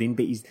for Aberdeen.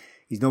 But he's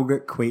not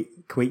got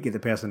quite get the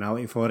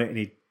personality for it,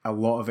 and a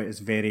lot of it is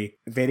very,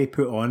 very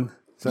put on.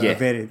 So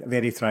very,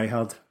 very try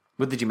hard.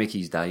 What did you make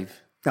his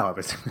dive? No, it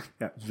was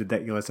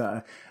ridiculous.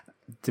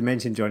 To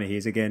mention Johnny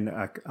Hayes again,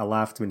 I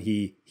laughed when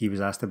he was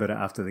asked about it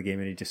after the game,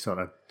 and he just sort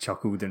of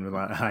chuckled and was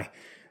like,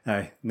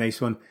 aye, nice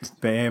one.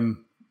 But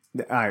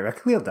a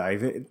clear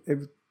dive.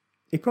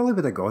 He probably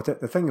would have got it.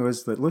 The thing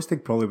was that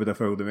Lustig probably would have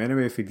fouled him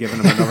anyway if he'd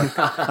given him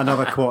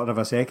another quarter of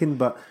a second.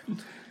 But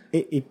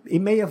he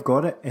may have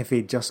got it if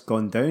he'd just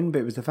gone down.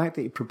 But it was the fact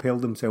that he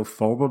propelled himself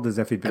forward as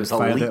if he'd been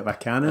fired out of a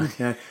cannon.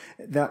 Yeah,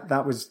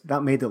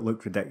 that made it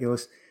look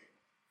ridiculous.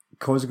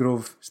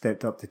 Cosgrove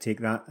stepped up to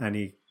take that, and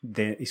he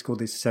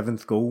scored his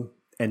 7th goal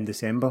in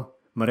December.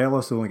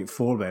 Morelos only got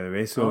 4, by the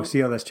way. So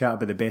see all this chat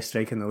about the best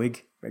striker in the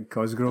league, Big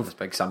Cosgrove. That's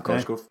Big Sam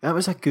Cosgrove. That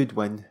was a good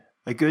win,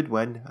 a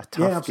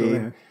tough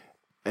game.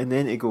 And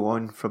then to go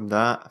on from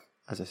that,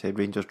 as I said,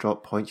 Rangers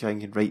dropped points. You're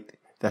thinking, right,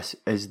 this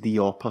is the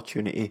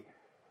opportunity.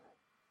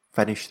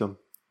 Finish them,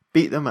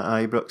 beat them at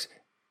Ibrox.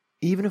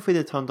 Even if we'd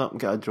have turned up and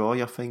got a draw,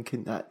 you're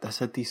thinking that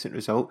that's a decent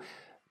result.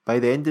 By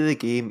the end of the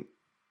game,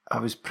 I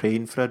was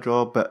praying for a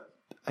draw, but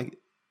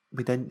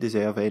we didn't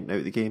deserve anything out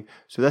of the game.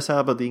 So this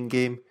Aberdeen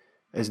game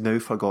is now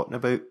forgotten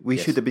about. We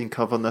should have been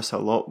covering this a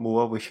lot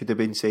more. We should have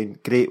been saying,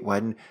 great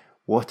win,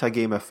 what a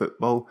game of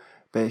football.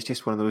 But it's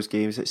just one of those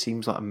games that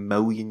seems like a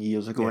million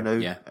years ago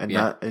now. And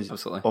that is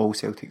absolutely all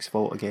Celtic's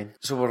fault again.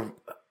 So we're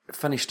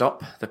finished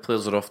up. The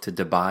players are off to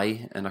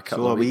Dubai in a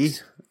couple of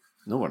weeks.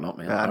 No, we're not,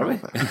 mate. Are we?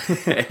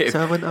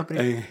 So I went up.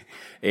 The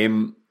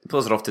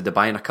players are off to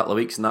Dubai in a couple of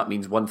weeks, and that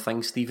means one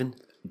thing, Stephen.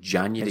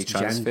 January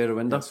transfer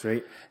window. That's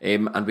right.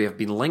 And we have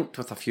been linked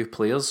with a few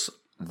players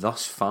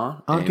thus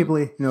far.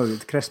 Arguably,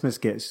 Christmas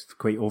gets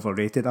quite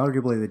overrated.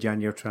 Arguably, the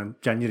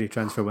January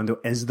transfer window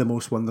is the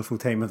most wonderful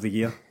time of the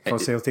year for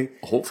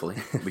Celtic. Hopefully.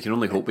 We can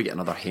only hope we get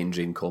another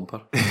Hendry and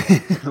Comper.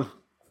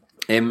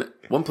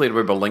 One player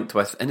we were linked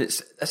with, and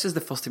this is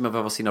the first time I've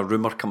ever seen a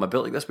rumour come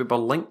about like this. We were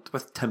linked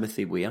with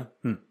Timothy Weah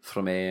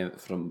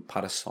from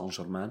Paris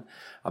Saint-Germain,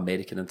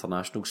 American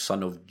international,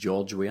 son of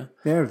George Weah.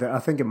 Yeah, I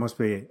think it must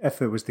be,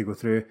 if it was to go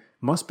through,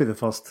 must be the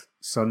first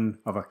son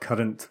of a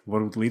current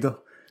world leader.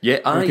 Yeah,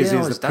 because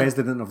he's the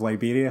president of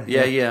Liberia.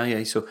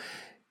 Yeah. So,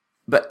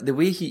 but the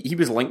way he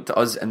was linked to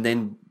us, and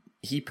then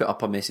he put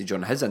up a message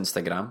on his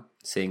Instagram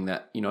saying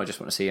that, I just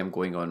want to say I'm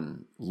going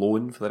on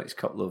loan for the next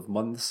couple of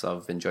months.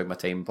 I've enjoyed my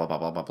time, blah, blah,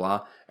 blah, blah,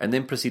 blah. And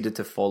then proceeded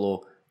to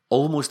follow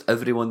almost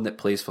everyone that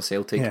plays for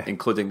Celtic,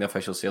 including the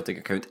official Celtic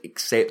account,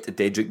 except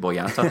Dedrick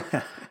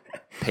Boyata.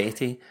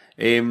 Petty.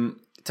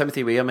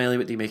 Timothy Weah, Melly,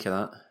 what do you make of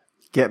that?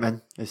 Get him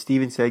in. As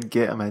Stephen said,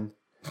 get him in.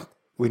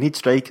 We need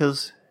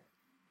strikers.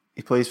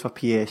 He plays for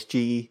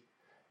PSG.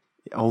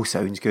 It all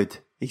sounds good.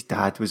 His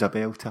dad was a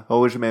belter. I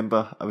always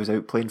remember I was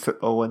out playing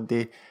football one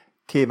day,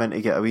 came in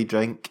to get a wee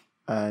drink,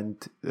 and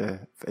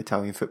the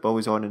Italian football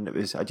was on, and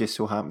I just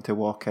so happened to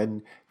walk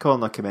in.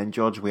 Corner come in,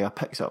 George Weah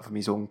picks up from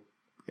his own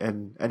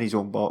in his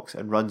own box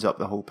and runs up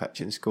the whole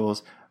pitch and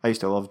scores. I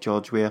used to love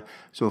George Weah,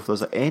 so if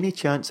there's any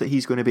chance that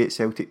he's going to be at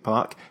Celtic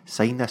Park,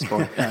 sign this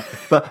boy.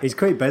 But he's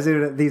quite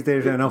busy these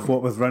days enough,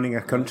 what with running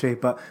a country.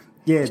 But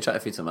Yeah. He's trying to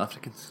feed some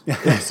Africans.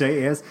 That's right, he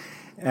is.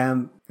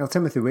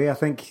 Timothy Weah,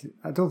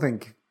 I don't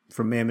think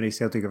from memory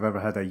Celtic have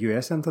ever had a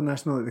US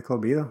international at the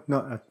club either.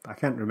 I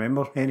can't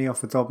remember any off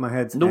the top of my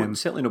head. No,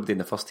 certainly nobody in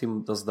the first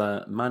team. There's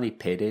the Manny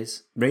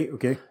Perez. Right,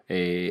 okay.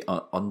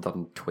 Under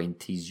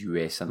 20s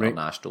US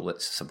international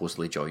that's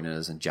supposedly joining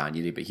us in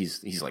January, but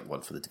he's like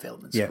one for the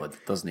development squad.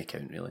 Doesn't he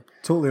count really?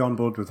 Totally on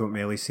board with what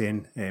Melly's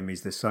saying.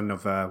 He's the son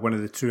of one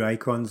of the true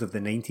icons of the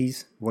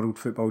 90s world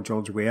football,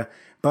 George Weah.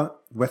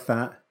 But with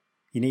that,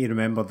 you need to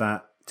remember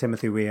that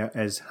Timothy Weah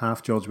is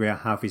half George Weah,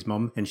 half his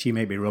mum, and she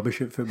might be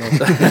rubbish at football.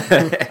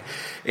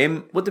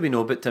 What do we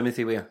know about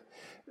Timothy Weah?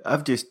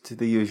 I've just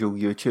the usual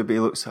YouTube. He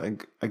looks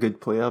like a good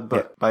player,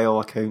 but by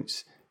all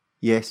accounts,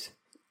 yes,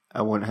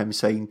 I want him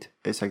signed.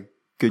 It's a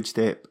good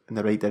step in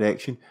the right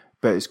direction,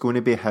 but it's going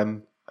to be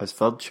him as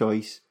third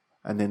choice,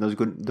 and then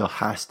there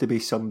has to be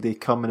somebody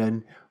coming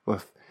in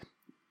with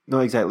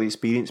not exactly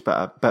experience, but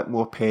a bit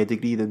more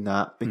pedigree than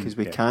that, because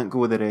we can't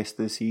go the rest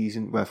of the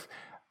season with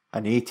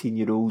an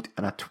 18-year-old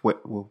and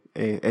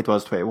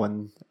Edward's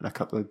 21 in a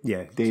couple of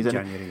days.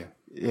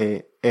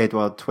 January,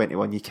 Edward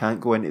 21. You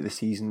can't go into the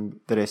season,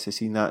 the rest of the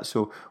season that.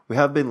 So we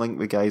have been linked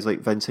with guys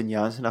like Vincent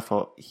Janssen. I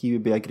thought he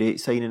would be a great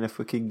signing if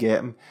we could get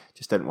him.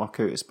 Just didn't work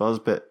out at Spurs,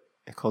 but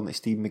according to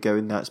Steve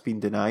McGowan, that's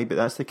been denied. But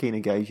that's the kind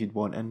of guys you'd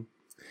want in.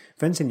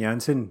 Vincent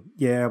Janssen,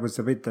 I was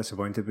a bit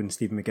disappointed when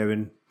Steve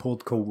McGowan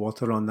poured cold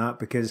water on that,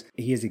 because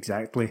he is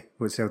exactly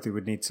what Celtic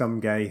would need. Some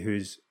guy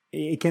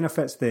he kind of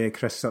fits the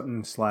Chris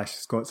Sutton /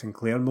 Scott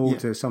Sinclair mould,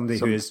 to somebody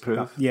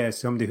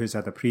who's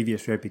had a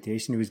previous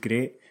reputation. He was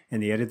great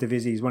in the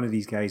Eredivisie. He's one of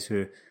these guys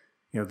who,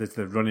 there's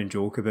the running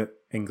joke about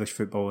English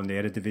football in the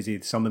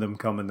Eredivisie. Some of them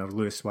come and they're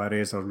Luis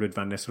Suarez or Ruud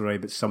van Nistelrooy,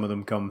 but some of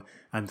them come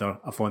and they're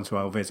Afonso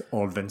Alves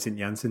or Vincent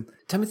Janssen.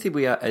 Timothy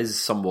Weah is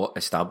somewhat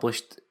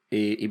established.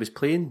 He was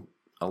playing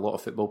a lot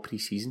of football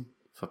pre-season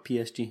for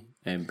PSG,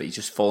 but he's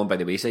just fallen by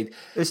the wayside.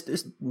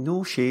 It's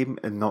no shame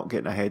in not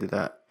getting ahead of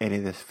that. Any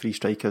of the free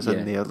strikers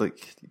in there,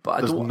 but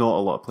there's not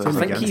a lot of players.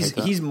 I think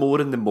he's more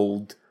in the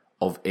mould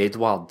of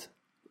Edouard.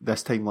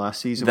 This time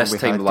last season,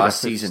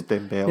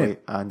 Dembele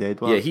and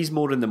Edouard. Yeah, he's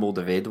more in the mould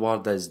of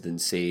Edouard than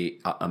say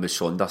a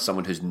Musonda,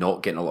 someone who's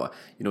not getting a lot.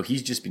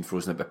 He's just been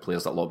frozen out by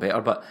players that are a lot better,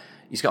 but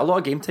he's got a lot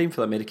of game time for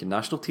the American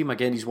national team.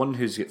 Again, he's one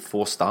who's got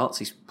 4 starts.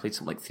 He's played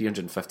something like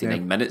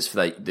 359 minutes for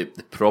the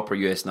proper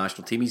US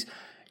national team.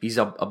 He's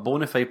a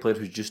bona fide player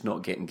who's just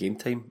not getting game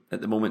time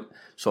at the moment.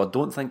 So I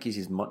don't think he's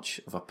as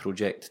much of a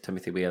project,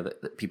 Timothy Weah,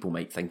 that people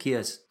might think he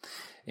is.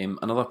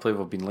 Another player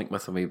we've been linked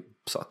with, and we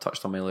sort of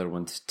touched on earlier,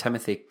 was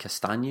Timothy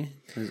Castagne.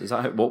 Is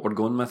that what we're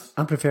going with?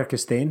 I prefer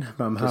Castagne,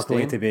 but I'm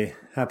happy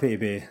to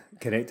be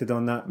corrected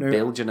on that now.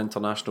 Belgian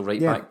international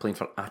right back playing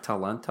for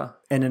Atalanta.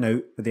 In and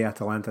out with the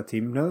Atalanta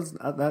team. Now,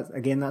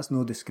 that's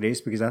no disgrace,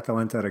 because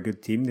Atalanta are a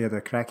good team. They had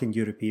a cracking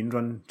European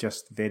run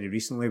just very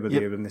recently, where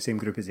they were in the same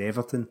group as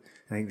Everton.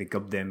 I think they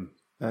gubbed them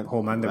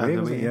home and away,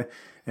 wasn't it?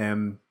 Yeah.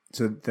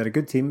 So they're a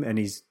good team, and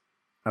he's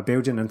a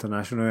Belgian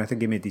international. I think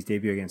he made his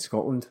debut against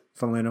Scotland,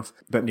 funnily enough.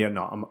 But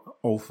I'm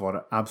all for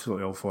it,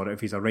 absolutely all for it.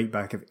 If he's a right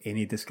back of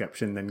any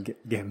description, then get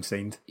him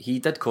signed. He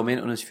did comment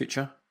on his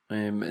future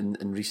in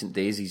recent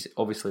days. He's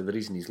obviously, the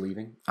reason he's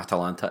leaving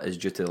Atalanta is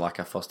due to the lack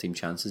of first team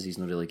chances. He's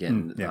not really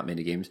getting that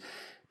many games.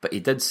 But he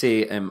did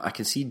say, I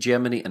can see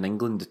Germany and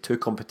England, the two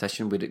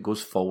competition where it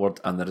goes forward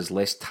and there is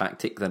less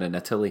tactic than in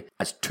Italy,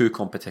 as two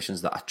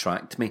competitions that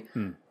attract me.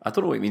 I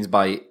don't know what he means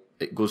by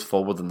it goes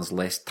forward and there's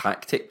less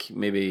tactic.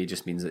 Maybe it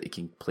just means that he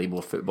can play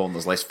more football and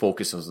there's less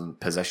focus on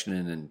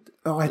positioning.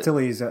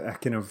 Italy is a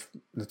kind of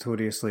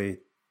notoriously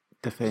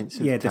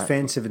defensive. Yeah,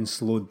 defensive and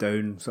slowed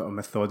down, sort of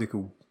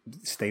methodical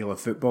style of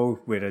football,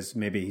 whereas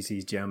maybe he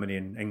sees Germany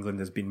and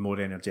England as being more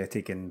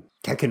energetic and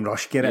kick and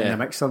rush, get it in the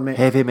mixer, mate.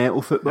 Heavy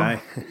metal football.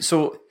 Aye.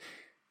 So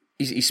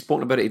he's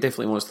spoken about it. He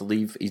definitely wants to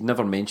leave. He's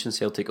never mentioned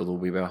Celtic, although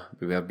we were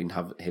being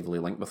heavily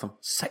linked with him.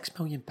 £6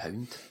 million.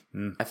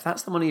 If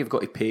that's the money you've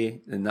got to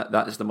pay, then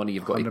that is the money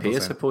you've got 100%. To pay, I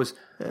suppose.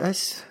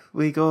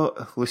 We got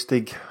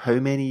Lustig how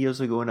many years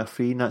ago in a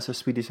free, and that's a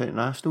Swedish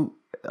international.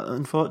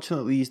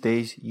 Unfortunately, these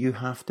days you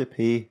have to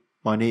pay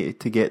money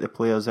to get the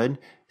players in.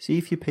 See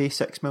if you pay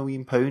 £6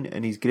 million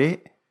and he's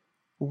great,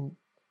 well,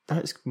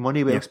 that's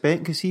money well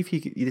spent. Because see if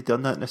you'd have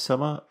done that in the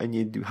summer and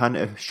you'd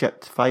hadn't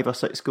shipped 5 or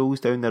 6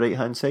 goals down the right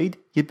hand side,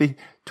 you'd be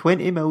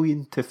 20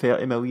 million to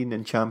 30 million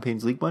in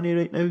Champions League money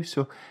right now.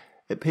 So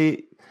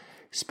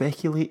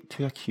speculate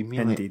to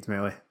accumulate. Indeed,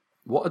 Melly.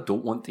 What I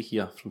don't want to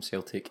hear from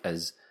Celtic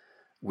is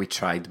we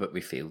tried but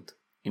we failed.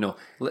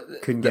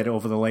 Couldn't get it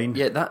over the line.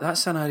 Yeah, that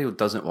scenario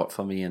doesn't work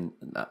for me. And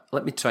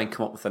let me try and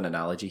come up with an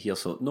analogy here.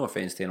 So no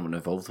offence to anyone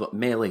involved, but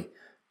Melly,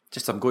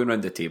 I'm going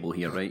around the table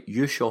here, right?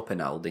 You shop in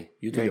Aldi.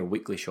 You do your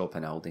weekly shop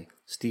in Aldi.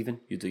 Stephen,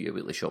 you do your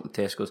weekly shop in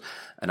Tesco's.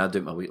 And I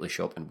do my weekly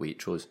shop in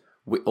Waitrose.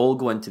 We all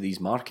go into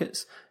these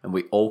markets and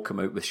we all come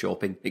out with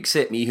shopping,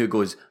 except me who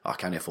goes, I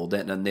can't afford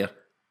anything in there.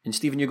 And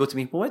Stephen, you go to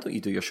me, well, why don't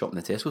you do your shopping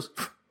in Tesco's?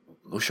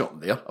 No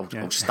shopping there.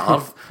 I'll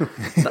starve.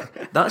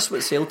 That's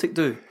what Celtic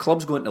do.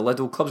 Clubs go into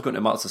Lidl, clubs go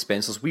into Marks and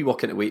Spencer's, we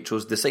walk into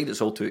Waitrose, decide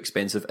it's all too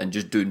expensive and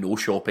just do no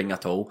shopping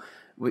at all.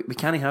 We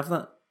can't have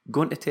that.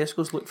 go into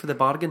Tesco's, look for the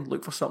bargain,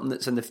 look for something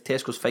that's in the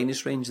Tesco's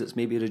finest range that's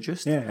maybe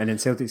reduced. Yeah, and in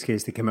Celtic's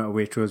case, they came out of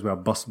Waitrose with a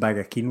bust bag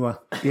of quinoa.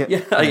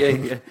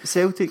 Yeah.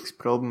 Celtic's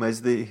problem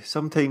is they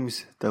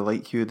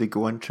like you, they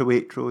go into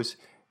Waitrose,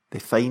 they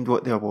find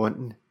what they're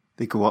wanting,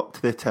 they go up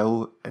to the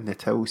till, and the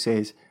till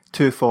says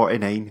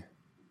 $2.49.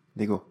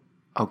 They go,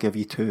 I'll give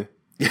you 2.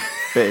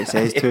 But it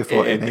says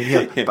 $2.49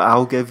 here, but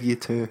I'll give you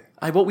 2.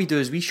 What we do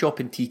is we shop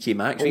in TK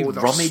Maxx. We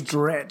rummage.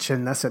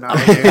 Stretching this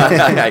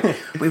analogy.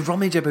 We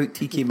rummage about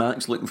TK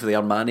Maxx looking for the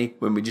Armani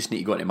when we just need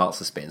to go into Marks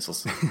and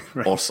Spencer's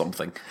or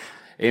something.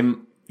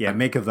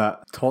 Make of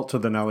that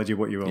tortured analogy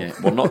what you will. Yeah,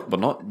 we're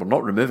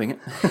not removing it.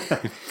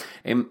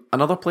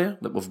 Another player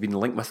that we've been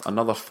linked with,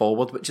 another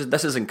forward,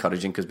 this is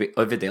encouraging because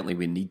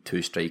we need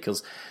 2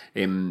 strikers.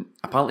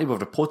 Apparently, we've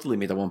reportedly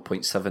made a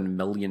 £1.7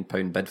 million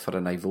bid for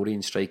an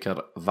Ivorian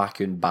striker,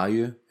 Vakun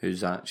Bayu,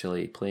 who's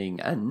actually playing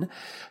in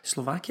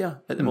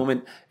Slovakia at the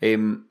moment.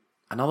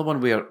 Another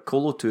one where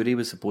Kolo Toure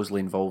was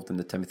supposedly involved in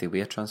the Timothy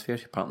Weah transfer.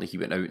 Apparently, he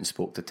went out and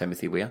spoke to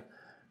Timothy Weah.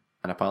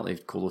 And apparently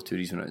Kolo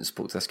Toure's went out and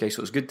spoke to this guy.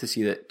 So it's good to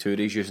see that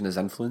Toure's using his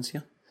influence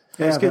here.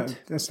 Yeah, it's good.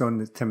 That's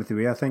on Timothy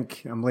Weah. I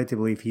think I'm led to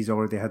believe he's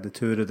already had the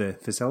tour of the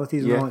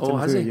facilities. Yeah. And all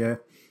has he? Yeah.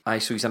 Aye,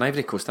 so he's an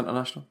Ivory Coast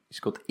international. He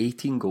scored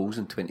 18 goals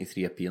in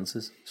 23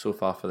 appearances so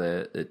far for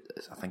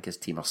I think his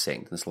team are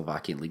second in the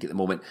Slovakian league at the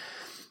moment.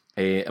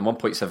 And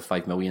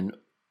 1.75 million.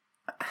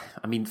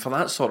 I mean, for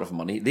that sort of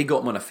money, they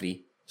got him on a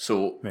free.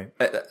 So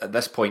at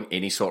this point,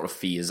 any sort of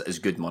fee is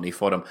good money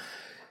for him.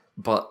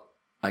 But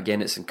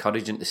again, it's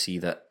encouraging to see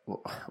that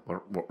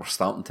we're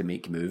starting to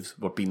make moves.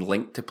 We're being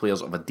linked to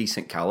players of a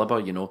decent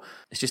calibre, you know.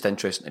 It's just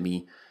interesting to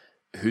me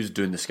who's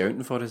doing the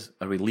scouting for us.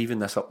 Are we leaving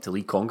this up to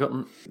Lee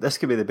Congerton? This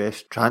could be the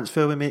best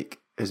transfer we make,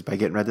 is by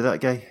getting rid of that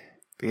guy.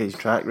 Because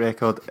his track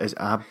record is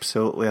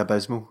absolutely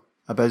abysmal.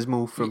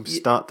 Abysmal from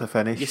start to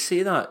finish. You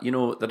say that, you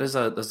know, there's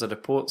a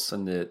reports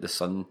in the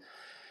Sun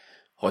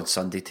on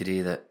Sunday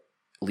today that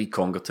Lee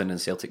Congerton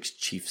and Celtic's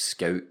chief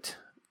scout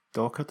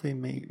Docherty,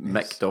 mate.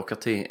 Mick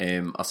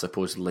Docherty are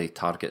supposedly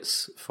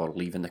targets for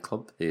leaving the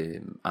club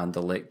and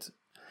elect.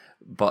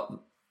 But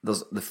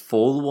there's the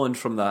follow-on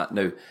from that.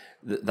 Now,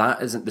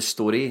 that isn't the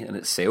story in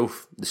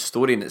itself. The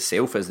story in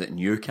itself is that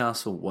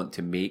Newcastle want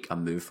to make a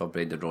move for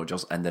Brendan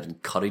Rodgers, and they're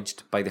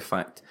encouraged by the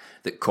fact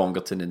that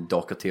Congerton and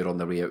Docherty are on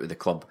their way out of the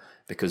club,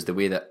 because the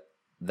way that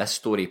this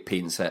story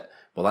paints it,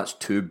 well, that's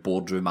 2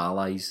 boardroom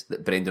allies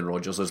that Brendan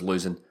Rodgers is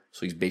losing.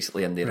 So he's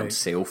basically in there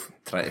himself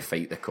trying to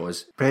fight the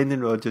cause.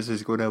 Brendan Rodgers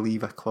is going to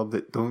leave a club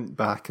that don't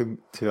back him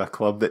to a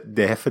club that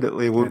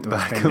definitely won't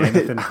back him.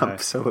 It's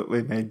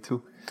absolutely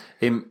mental.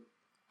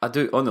 I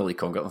do, on the Lee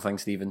Congerton thing,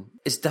 Stephen,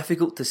 it's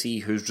difficult to see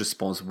who's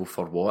responsible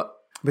for what.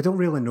 We don't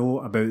really know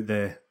about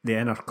the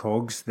inner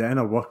cogs, the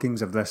inner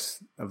workings of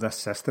this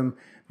system,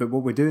 but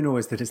what we do know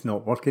is that it's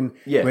not working.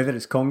 Yeah. Whether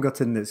it's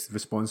Congerton that's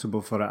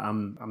responsible for it,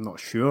 I'm not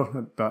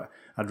sure, but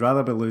I'd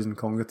rather be losing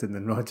Congerton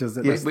than Rodgers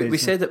at this stage. We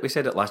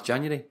said it last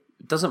January.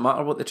 It doesn't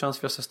matter what the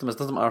transfer system is. It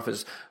doesn't matter if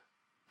it's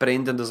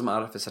Brendan, doesn't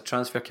matter if it's a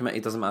transfer committee,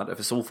 doesn't matter if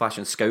it's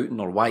old-fashioned scouting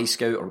or Y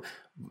Scout or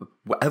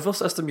whatever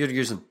system you're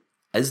using.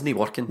 Isn't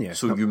working,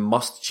 so you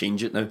must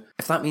change it now.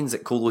 If that means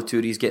that Kolo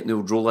Toure's getting the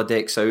old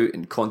Rolodex out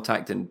and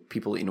contacting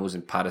people that he knows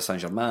in Paris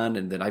Saint-Germain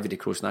and the Ivory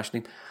Coast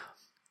national team,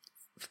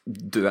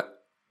 do it.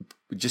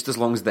 Just as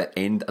long as the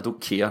end, I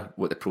don't care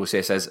what the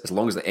process is, as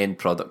long as the end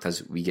product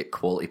is we get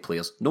quality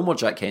players. No more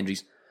Jack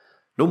Hendrys,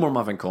 no more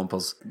Marvin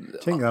Compers. Do you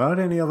think there are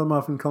any other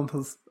Marvin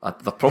Compers?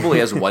 There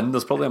probably is one.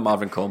 There's probably a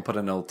Marvin Comper in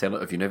an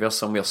alternative universe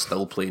somewhere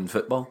still playing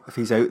football. If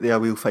he's out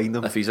there, we'll find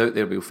him. If he's out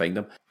there, we'll find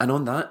him. And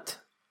on that,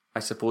 I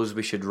suppose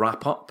we should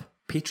wrap up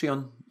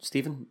Patreon,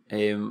 Stephen.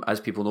 As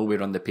people know,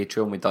 we're on the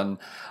Patreon. We've done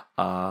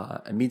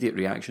an immediate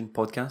reaction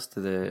podcast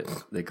to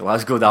the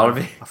Glasgow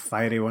Derby. A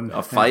fiery one.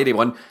 A fiery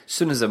one. As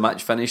soon as the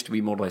match finished, we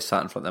more or less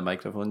sat in front of the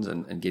microphones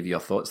and gave you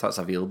our thoughts. That's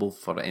available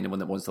for anyone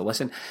that wants to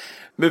listen.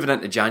 Moving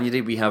into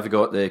January, we have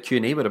got the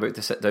Q&A. We're about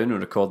to sit down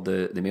and record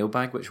the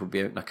mailbag, which will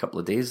be out in a couple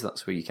of days.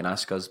 That's where you can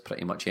ask us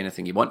pretty much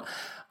anything you want.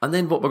 And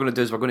then what we're going to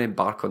do is we're going to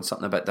embark on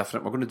something a bit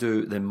different. We're going to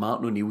do the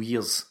Martin O'Neill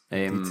years.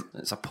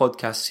 It's a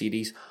podcast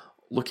series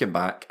looking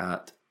back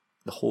at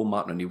the whole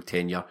Martin O'Neill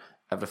tenure,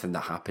 everything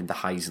that happened, the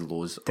highs and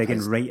lows. Digging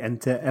right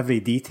into it, every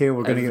detail.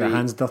 We're going to get our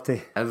hands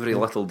dirty. Every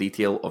little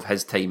detail of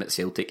his time at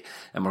Celtic.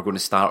 And we're going to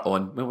start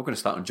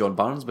on John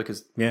Barnes,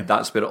 because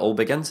that's where it all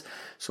begins.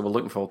 So we're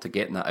looking forward to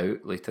getting that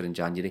out later in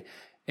January.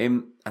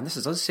 And this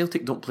is us.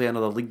 Celtic don't play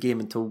another league game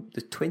until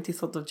the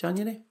 23rd of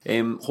January.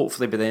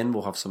 Hopefully by then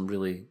we'll have some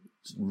really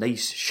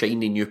nice,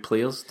 shiny new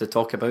players to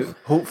talk about.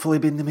 Hopefully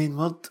being the main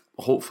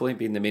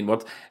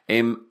word.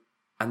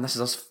 And this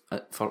is us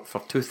for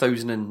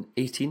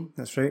 2018.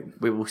 That's right.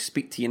 We will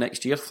speak to you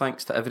next year.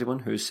 Thanks to everyone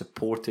who's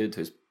supported,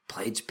 who's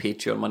pledged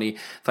Patreon money.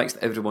 Thanks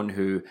to everyone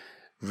who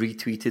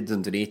retweeted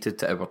and donated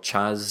to our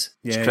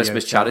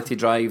Christmas charity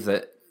drive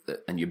that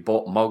and you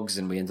bought mugs,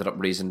 and we ended up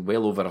raising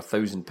well over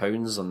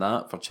 £1,000 on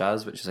that for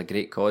Chaz, which is a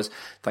great cause.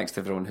 Thanks to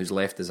everyone who's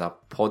left us a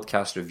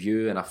podcast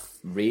review and a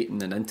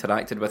rating and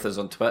interacted with us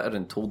on Twitter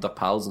and told their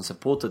pals and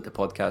supported the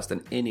podcast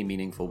in any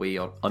meaningful way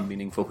or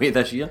unmeaningful way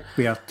this year.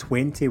 We are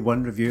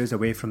 21 reviews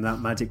away from that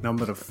magic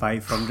number of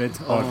 500,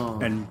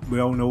 and we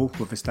all know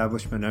we've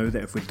established by now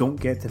that if we don't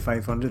get to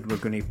 500, we're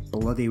going to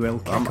bloody well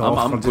kick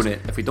off.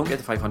 If we don't get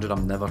to 500,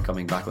 I'm never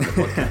coming back on the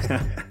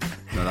podcast.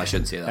 No, I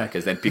shouldn't say that,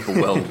 because then people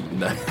will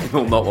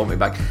not want me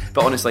back.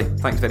 But honestly,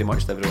 thanks very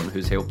much to everyone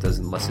who's helped us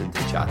and listened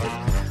and chatted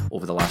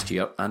over the last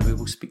year, and we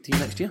will speak to you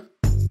next year.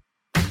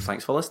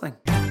 Thanks for listening.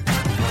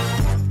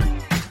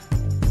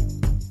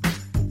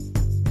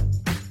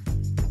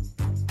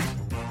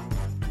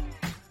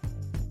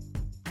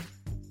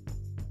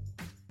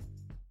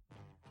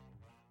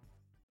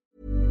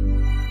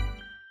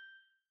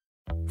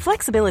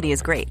 Flexibility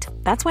is great.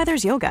 That's why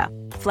there's yoga.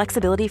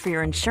 Flexibility for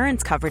your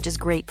insurance coverage is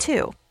great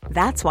too.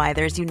 That's why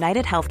there's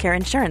United Healthcare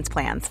Insurance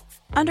Plans.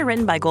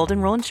 Underwritten by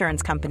Golden Rule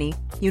Insurance Company,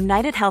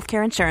 United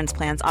Healthcare Insurance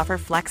Plans offer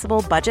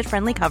flexible,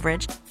 budget-friendly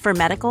coverage for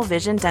medical,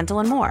 vision, dental,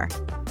 and more.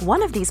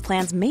 One of these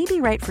plans may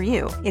be right for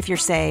you if you're,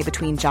 say,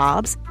 between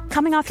jobs,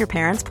 coming off your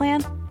parents'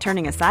 plan,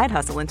 turning a side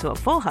hustle into a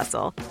full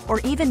hustle, or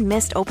even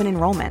missed open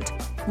enrollment.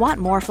 Want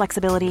more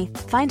flexibility?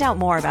 Find out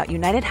more about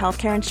United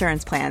Healthcare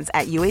Insurance Plans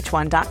at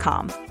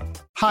uh1.com.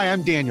 Hi,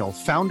 I'm Daniel,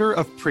 founder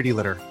of Pretty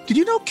Litter. Did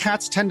you know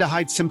cats tend to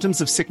hide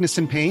symptoms of sickness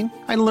and pain?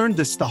 I learned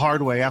this the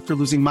hard way after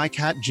losing my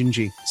cat,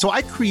 Gingy. So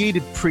I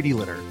created Pretty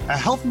Litter, a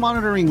health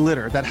monitoring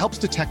litter that helps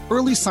detect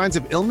early signs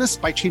of illness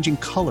by changing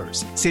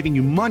colors, saving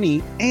you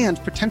money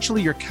and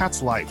potentially your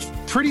cat's life.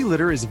 Pretty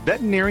Litter is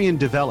veterinarian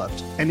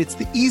developed, and it's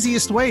the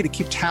easiest way to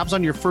keep tabs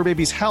on your fur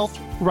baby's health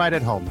right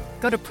at home.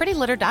 Go to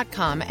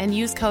prettylitter.com and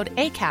use code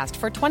ACAST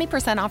for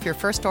 20% off your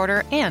first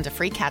order and a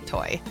free cat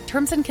toy.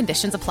 Terms and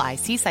conditions apply.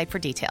 See site for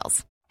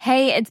details.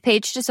 Hey, it's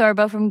Paige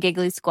DeSorbo from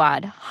Giggly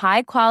Squad.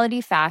 High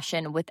quality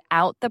fashion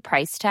without the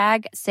price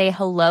tag. Say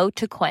hello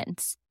to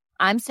Quince.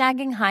 I'm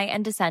snagging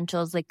high-end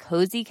essentials like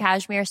cozy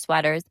cashmere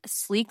sweaters,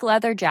 sleek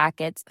leather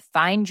jackets,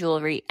 fine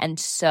jewelry, and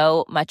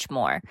so much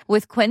more.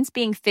 With Quince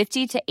being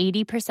 50 to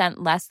 80%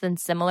 less than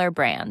similar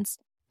brands.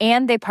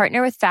 And they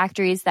partner with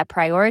factories that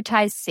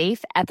prioritize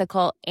safe,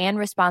 ethical, and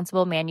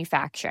responsible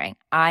manufacturing.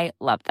 I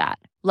love that.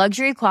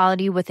 Luxury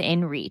quality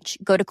within reach.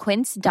 Go to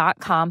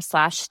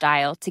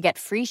quince.com/style to get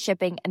free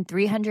shipping and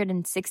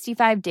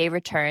 365-day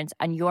returns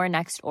on your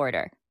next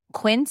order.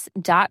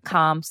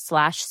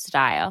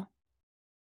 Quince.com/style.